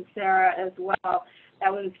 Jeannie, and Sarah as well.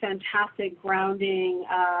 That was fantastic grounding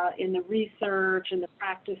in the research and the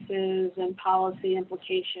practices and policy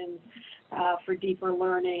implications for deeper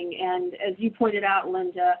learning. And as you pointed out,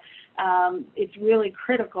 Linda, it's really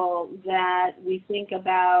critical that we think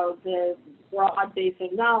about the broad base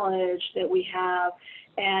of knowledge that we have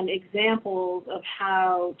and examples of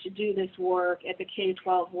how to do this work at the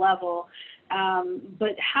K-12 level.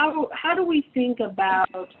 But how do we think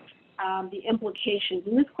about the implications?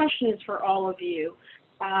 And this question is for all of you.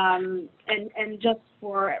 And just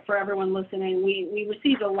for everyone listening, we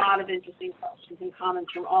received a lot of interesting questions and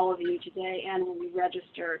comments from all of you today and when we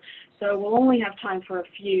registered. So we'll only have time for a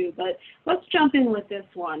few, but let's jump in with this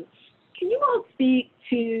one. Can you all speak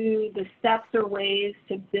to the steps or ways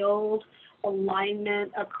to build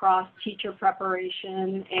alignment across teacher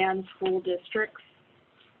preparation and school districts?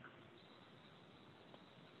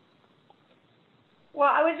 Well,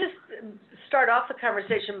 I would just start off the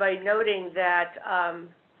conversation by noting that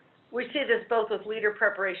we see this both with leader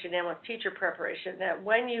preparation and with teacher preparation, that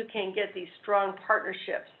when you can get these strong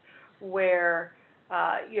partnerships where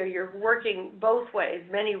you're working both ways,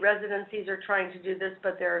 many residencies are trying to do this,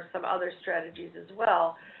 but there are some other strategies as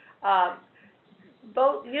well.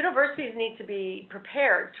 Both universities need to be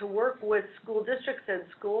prepared to work with school districts and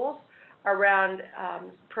schools around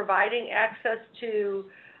providing access to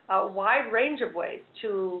a wide range of ways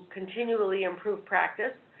to continually improve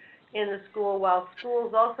practice in the school, while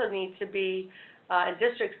schools also need to be, and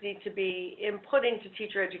districts need to be inputting to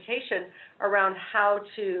teacher education around how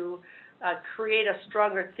to create a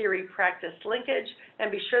stronger theory-practice linkage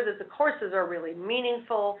and be sure that the courses are really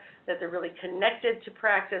meaningful, that they're really connected to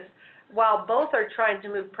practice, while both are trying to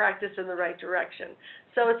move practice in the right direction.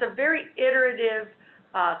 So it's a very iterative,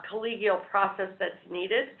 collegial process that's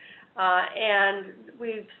needed. And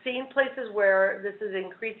we've seen places where this is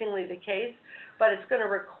increasingly the case, but it's going to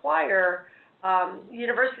require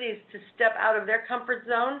universities to step out of their comfort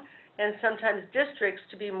zone and sometimes districts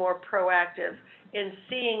to be more proactive in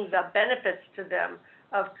seeing the benefits to them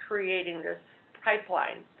of creating this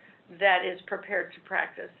pipeline that is prepared to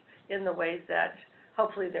practice in the ways that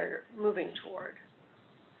hopefully they're moving toward.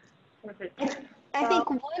 I think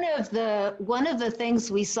one of the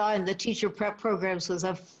things we saw in the teacher prep programs was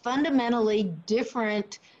a fundamentally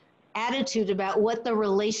different attitude about what the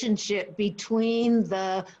relationship between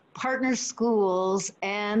the partner schools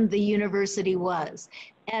and the university was.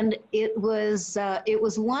 And it was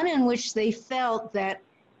one in which they felt that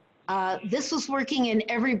this was working in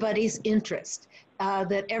everybody's interest.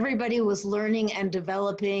 that everybody was learning and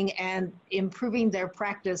developing and improving their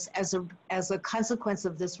practice as a consequence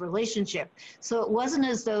of this relationship. So it wasn't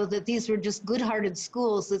as though that these were just good-hearted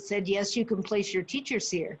schools that said, yes, you can place your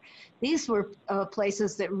teachers here. These were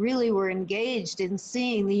places that really were engaged in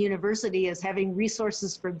seeing the university as having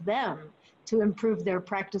resources for them to improve their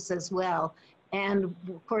practice as well. And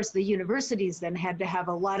of course, the universities then had to have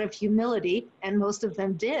a lot of humility, and most of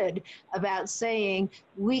them did, about saying,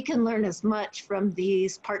 we can learn as much from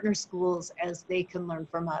these partner schools as they can learn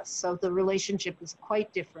from us. So the relationship is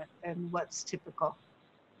quite different than what's typical.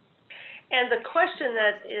 And the question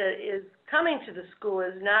that is coming to the school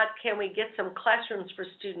is not, can we get some classrooms for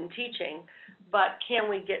student teaching, but can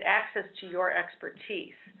we get access to your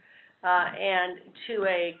expertise and to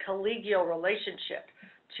a collegial relationship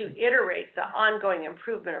to iterate the ongoing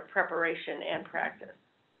improvement of preparation and practice.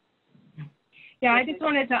 Yeah, I just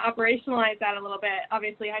wanted to operationalize that a little bit.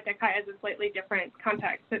 Obviously, High Tech High has a slightly different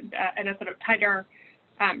context and a sort of tighter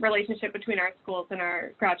relationship between our schools and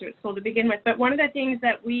our graduate school to begin with. But one of the things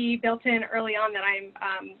that we built in early on that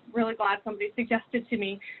I'm really glad somebody suggested to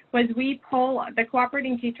me was we pull the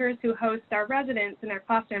cooperating teachers who host our residents in their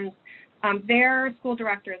classrooms. Their school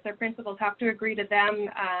directors, their principals have to agree to them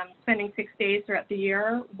spending 6 days throughout the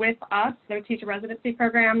year with us, their teacher residency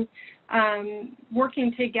program,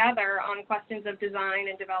 working together on questions of design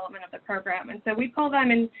and development of the program. And so we pull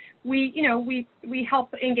them and we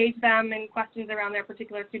help engage them in questions around their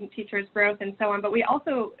particular student teachers' growth and so on. But we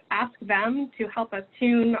also ask them to help us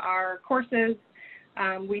tune our courses.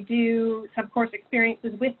 We do sub-course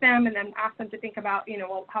experiences with them and then ask them to think about,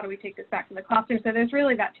 well, how do we take this back to the classroom? So there's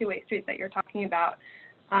really that two-way street that you're talking about.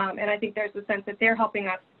 And I think there's a sense that they're helping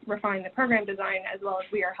us refine the program design as well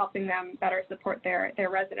as we are helping them better support their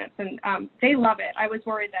residents. And they love it. I was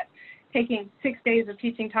worried that taking 6 days of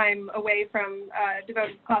teaching time away from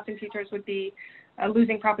devoted classroom teachers would be a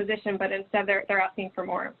losing proposition, but instead they're asking for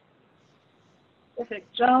more.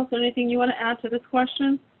 Perfect. Giles, anything you want to add to this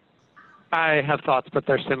question? I have thoughts, but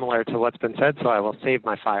they're similar to what's been said, so I will save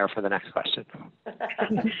my fire for the next question.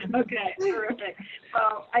 Okay, terrific.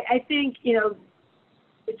 Well, I think,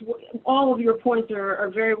 all of your points are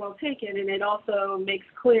very well taken, and it also makes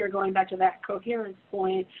clear, going back to that coherence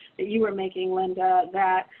point that you were making, Linda,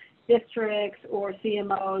 that districts or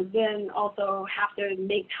CMOs then also have to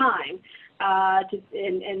make time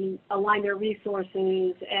and align their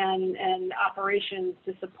resources and operations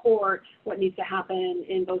to support what needs to happen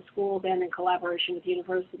in both schools and in collaboration with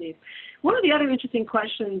universities. One of the other interesting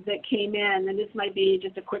questions that came in, and this might be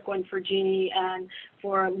just a quick one for Jeannie and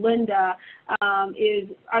for Linda, is,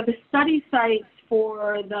 are the study sites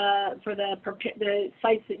for the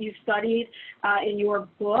sites that you studied in your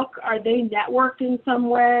book, are they networked in some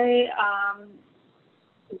way?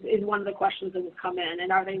 Is one of the questions that has come in, and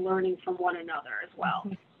are they learning from one another as well?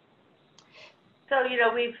 So,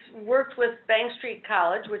 we've worked with Bank Street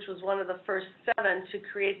College, which was one of the first 7 to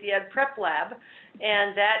create the EdPrepLab,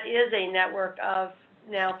 and that is a network of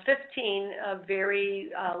now 15 very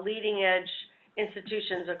leading-edge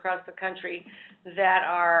institutions across the country that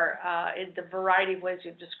are, in the variety of ways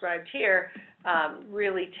you've described here,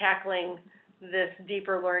 really tackling this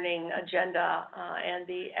deeper learning agenda and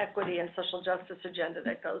the equity and social justice agenda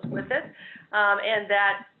that goes with it. And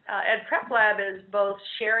that EdPrepLab is both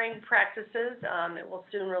sharing practices. It will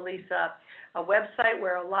soon release a website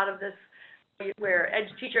where a lot of this, where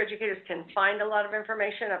teacher educators can find a lot of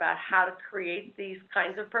information about how to create these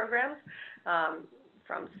kinds of programs,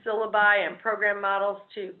 from syllabi and program models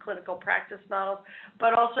to clinical practice models,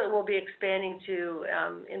 but also it will be expanding to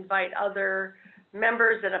invite other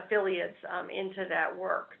members and affiliates into that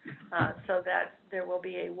work so that there will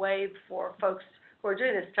be a way for folks who are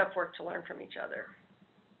doing this tough work to learn from each other.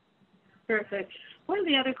 Perfect. One of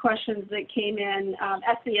the other questions that came in,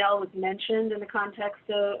 SEL was mentioned in the context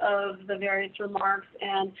of the various remarks,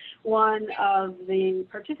 and one of the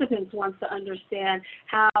participants wants to understand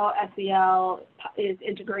how SEL is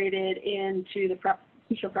integrated into the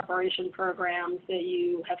teacher preparation programs that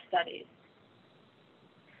you have studied.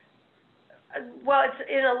 Well,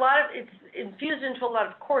 it's infused into a lot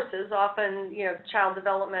of courses, often, child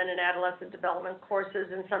development and adolescent development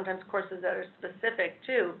courses, and sometimes courses that are specific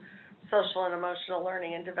to social and emotional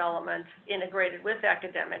learning and development integrated with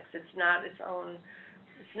academics. It's not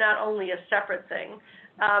only a separate thing.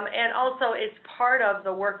 And also it's part of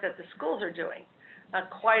the work that the schools are doing,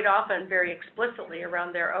 quite often very explicitly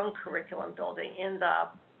around their own curriculum building in the,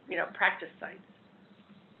 practice sites.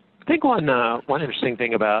 I think one interesting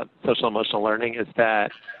thing about social emotional learning is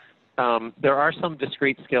that there are some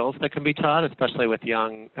discrete skills that can be taught, especially with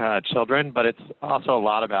young children, but it's also a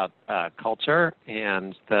lot about culture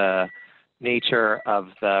and the nature of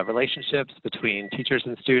the relationships between teachers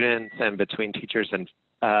and students and between teachers and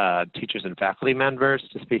faculty members,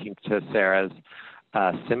 to speaking to Sarah's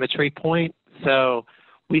symmetry point. So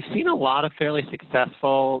we've seen a lot of fairly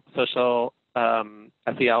successful social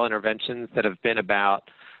SEL interventions that have been about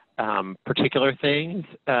particular things,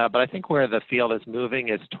 but I think where the field is moving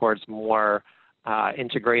is towards more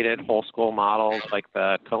integrated whole school models like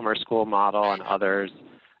the Comer School model and others.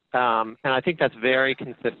 And I think that's very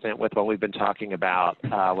consistent with what we've been talking about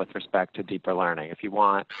with respect to deeper learning. If you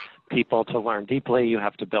want people to learn deeply, you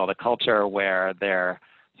have to build a culture where they're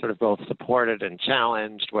sort of both supported and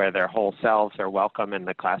challenged, where their whole selves are welcome in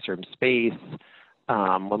the classroom space.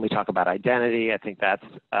 When we talk about identity, I think that's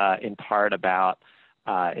in part about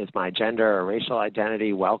is my gender or racial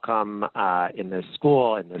identity welcome in this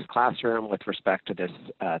school, in this classroom with respect to this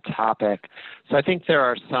topic. So I think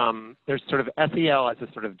there's sort of SEL as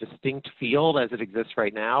a sort of distinct field as it exists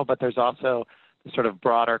right now, but there's also the sort of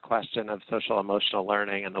broader question of social emotional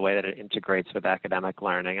learning and the way that it integrates with academic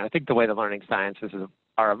learning. And I think the way the learning sciences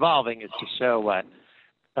are evolving is to show what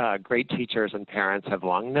great teachers and parents have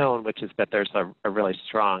long known, which is that there's a really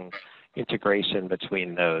strong integration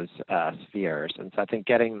between those spheres. And so I think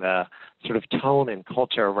getting the sort of tone and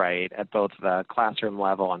culture right at both the classroom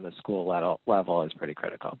level and the school level is pretty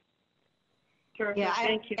critical. Sure. Yeah,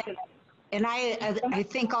 thank you for that. And I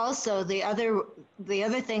think also the other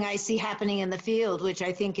thing I see happening in the field, which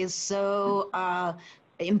I think is so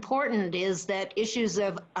important, is that issues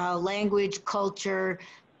of language, culture,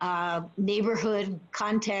 neighborhood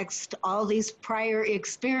context, all these prior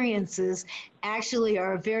experiences actually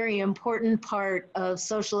are a very important part of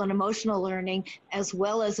social and emotional learning, as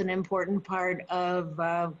well as an important part of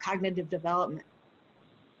cognitive development.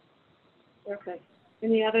 Perfect.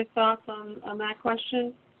 Any other thoughts on that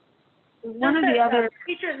question? One of the other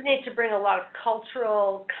teachers need to bring a lot of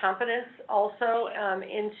cultural competence also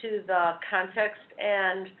into the context,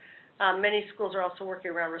 and many schools are also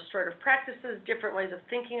working around restorative practices, different ways of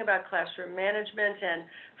thinking about classroom management and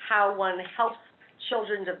how one helps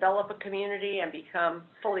children develop a community and become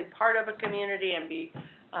fully part of a community and be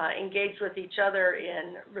engaged with each other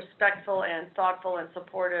in respectful and thoughtful and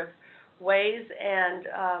supportive ways. And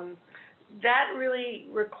that really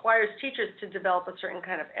requires teachers to develop a certain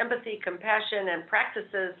kind of empathy, compassion, and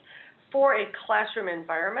practices for a classroom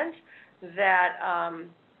environment that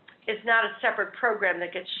is not a separate program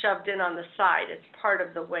that gets shoved in on the side. It's part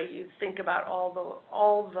of the way you think about all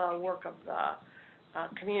the work of the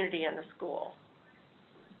community and the school.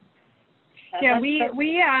 Yeah, we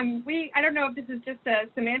I don't know if this is just a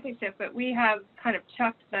semantic shift, but we have kind of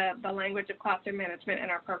chucked the language of classroom management in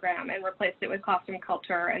our program and replaced it with classroom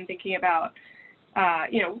culture and thinking about,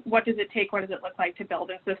 what does it take, what does it look like to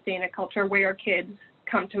build and sustain a culture where kids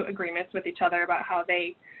come to agreements with each other about how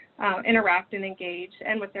they interact and engage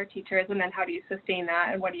and with their teachers, and then how do you sustain that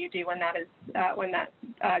and what do you do when that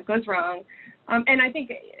goes wrong. And I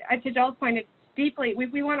think, to Joel's point, it's deeply,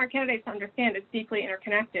 we want our candidates to understand it's deeply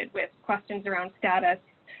interconnected with questions around status,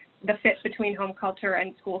 the fit between home culture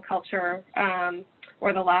and school culture,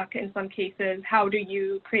 or the lack in some cases. How do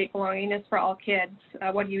you create belongingness for all kids?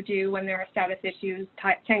 What do you do when there are status issues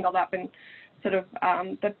tangled up in sort of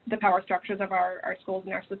the power structures of our schools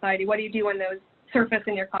and our society? What do you do when those surface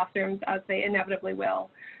in your classrooms, as they inevitably will?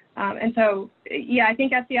 And so, yeah, I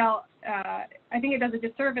think SEL, I think it does a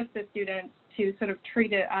disservice to students to sort of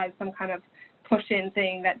treat it as some kind of push-in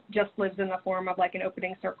thing that just lives in the form of like an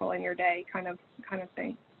opening circle in your day kind of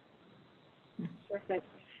thing. Perfect.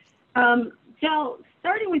 Del,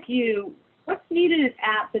 starting with you, what's needed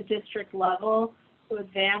at the district level to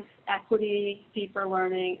advance equity, deeper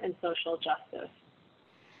learning, and social justice?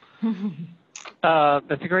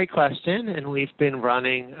 That's a great question, and we've been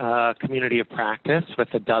running a community of practice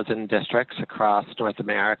with a dozen districts across North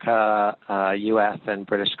America, U.S., and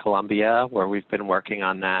British Columbia, where we've been working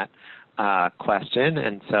on that question.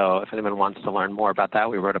 And so if anyone wants to learn more about that,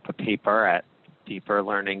 we wrote up a paper at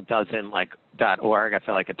deeperlearningdozen.org. I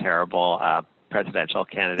feel like a terrible presidential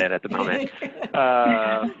candidate at the moment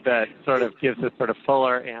that sort of gives a sort of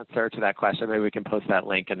fuller answer to that question. Maybe we can post that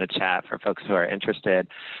link in the chat for folks who are interested.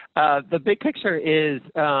 The big picture is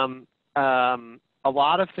a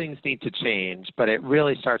lot of things need to change, but it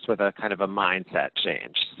really starts with a kind of a mindset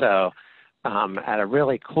change. So at a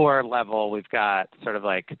really core level, we've got sort of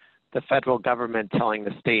like the federal government telling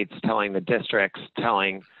the states, telling the districts,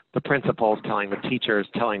 telling the principals, telling the teachers,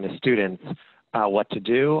 telling the students what to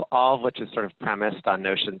do, all of which is sort of premised on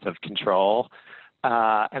notions of control.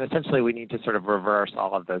 And essentially, we need to sort of reverse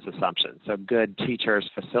all of those assumptions. So good teachers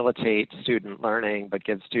facilitate student learning, but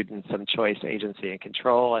give students some choice, agency, and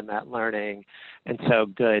control in that learning. And so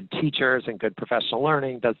good teachers and good professional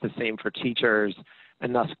learning does the same for teachers,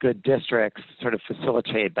 and thus good districts sort of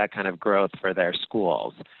facilitate that kind of growth for their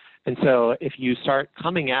schools. And so if you start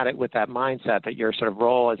coming at it with that mindset that your sort of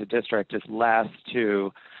role as a district is less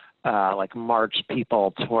to like march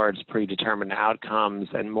people towards predetermined outcomes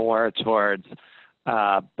and more towards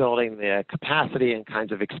building the capacity and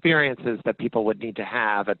kinds of experiences that people would need to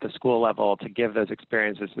have at the school level to give those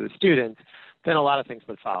experiences to the students, then a lot of things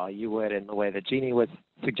would follow. You would, in the way that Jeannie was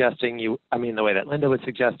suggesting, the way that Linda was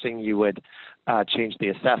suggesting, you would change the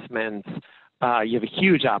assessments. You have a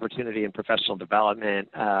huge opportunity in professional development.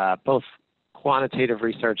 Both quantitative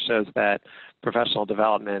research shows that professional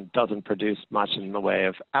development doesn't produce much in the way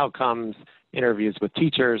of outcomes. Interviews with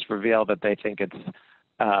teachers reveal that they think it's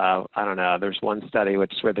there's one study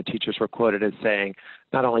where the teachers were quoted as saying,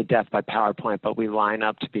 not only death by PowerPoint, but we line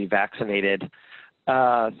up to be vaccinated.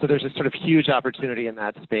 So there's a sort of huge opportunity in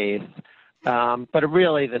that space. But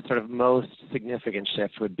really the sort of most significant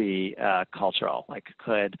shift would be cultural,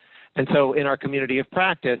 and so in our community of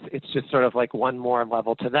practice, it's just sort of like one more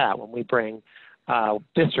level to that. When we bring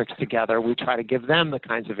districts together, we try to give them the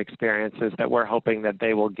kinds of experiences that we're hoping that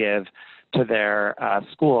they will give to their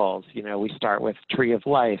schools. We start with Tree of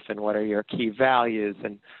Life and what are your key values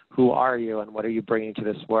and who are you and what are you bringing to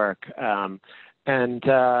this work.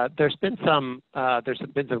 There's been some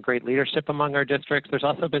great leadership among our districts. There's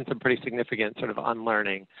also been some pretty significant sort of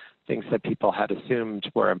unlearning, things that people had assumed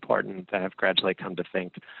were important that have gradually come to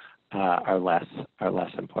think are less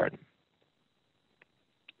important.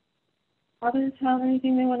 Others have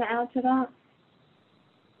anything they want to add to that?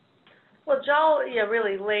 Well, Joel,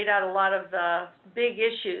 really laid out a lot of the big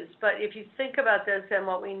issues, but if you think about this and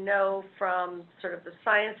what we know from sort of the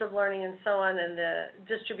science of learning and so on and the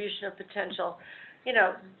distribution of potential,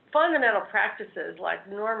 fundamental practices like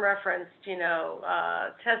norm referenced,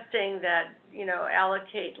 testing that,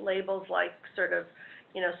 allocate labels like sort of,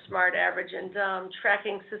 smart, average, and dumb,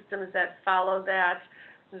 tracking systems that follow that,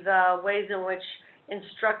 the ways in which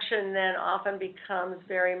instruction then often becomes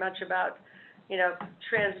very much about,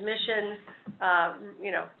 transmission.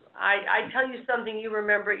 I tell you something, you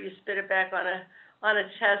remember it, you spit it back on a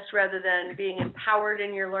test rather than being empowered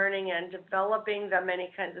in your learning and developing the many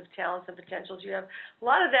kinds of talents and potentials you have. A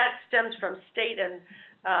lot of that stems from state and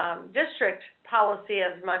district policy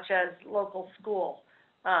as much as local school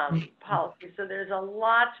policy. So there's a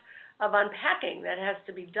lot of unpacking that has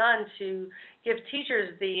to be done to give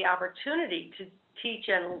teachers the opportunity to teach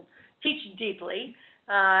deeply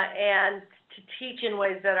and to teach in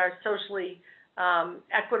ways that are socially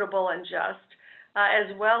equitable and just,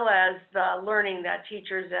 as well as the learning that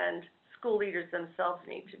teachers and school leaders themselves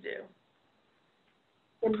need to do.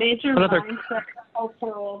 The major mindset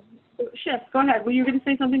cultural shift. Go ahead. Were you going to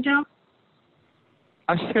say something, Joe?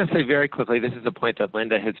 I was just going to say very quickly, this is a point that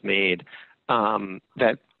Linda has made,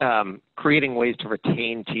 that creating ways to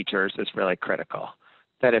retain teachers is really critical.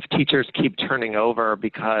 That if teachers keep turning over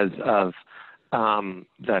because of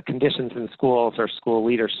the conditions in schools or school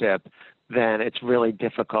leadership, then it's really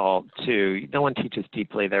difficult no one teaches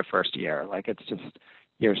deeply their first year. It's just,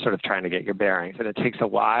 you're sort of trying to get your bearings. And it takes a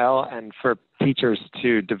while, and for teachers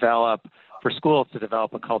to develop, for schools to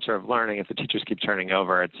develop a culture of learning, if the teachers keep turning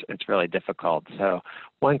over, it's really difficult. So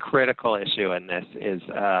one critical issue in this is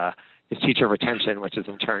teacher retention, which is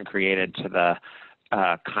in turn created to the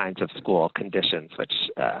kinds of school conditions, which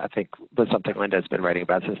I think was something Linda has been writing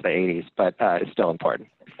about since the 80s, but is still important.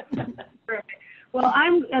 Well,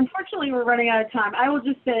 unfortunately, we're running out of time. I will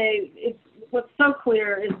just say what's so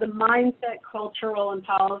clear is the mindset, cultural, and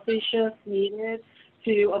policy shifts needed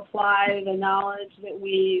to apply the knowledge that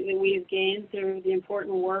we have gained through the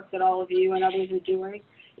important work that all of you and others are doing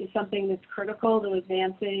is something that's critical to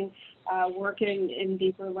advancing work in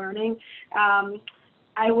deeper learning.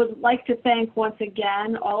 I would like to thank once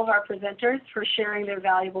again all of our presenters for sharing their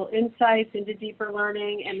valuable insights into deeper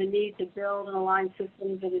learning and the need to build and align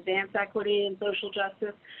systems that advance equity and social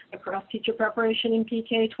justice across teacher preparation in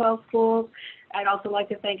PK-12 schools. I'd also like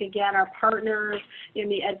to thank again our partners in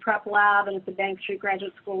the EdPrepLab and at the Bank Street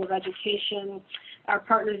Graduate School of Education. Our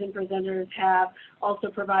partners and presenters have also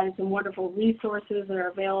provided some wonderful resources that are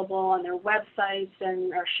available on their websites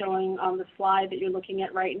and are showing on the slide that you're looking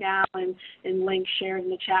at right now and links shared in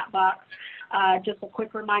the chat box. Just a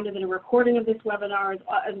quick reminder that a recording of this webinar,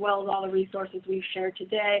 as well as all the resources we've shared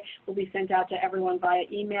today, will be sent out to everyone via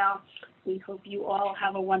email. We hope you all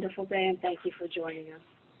have a wonderful day, and thank you for joining us.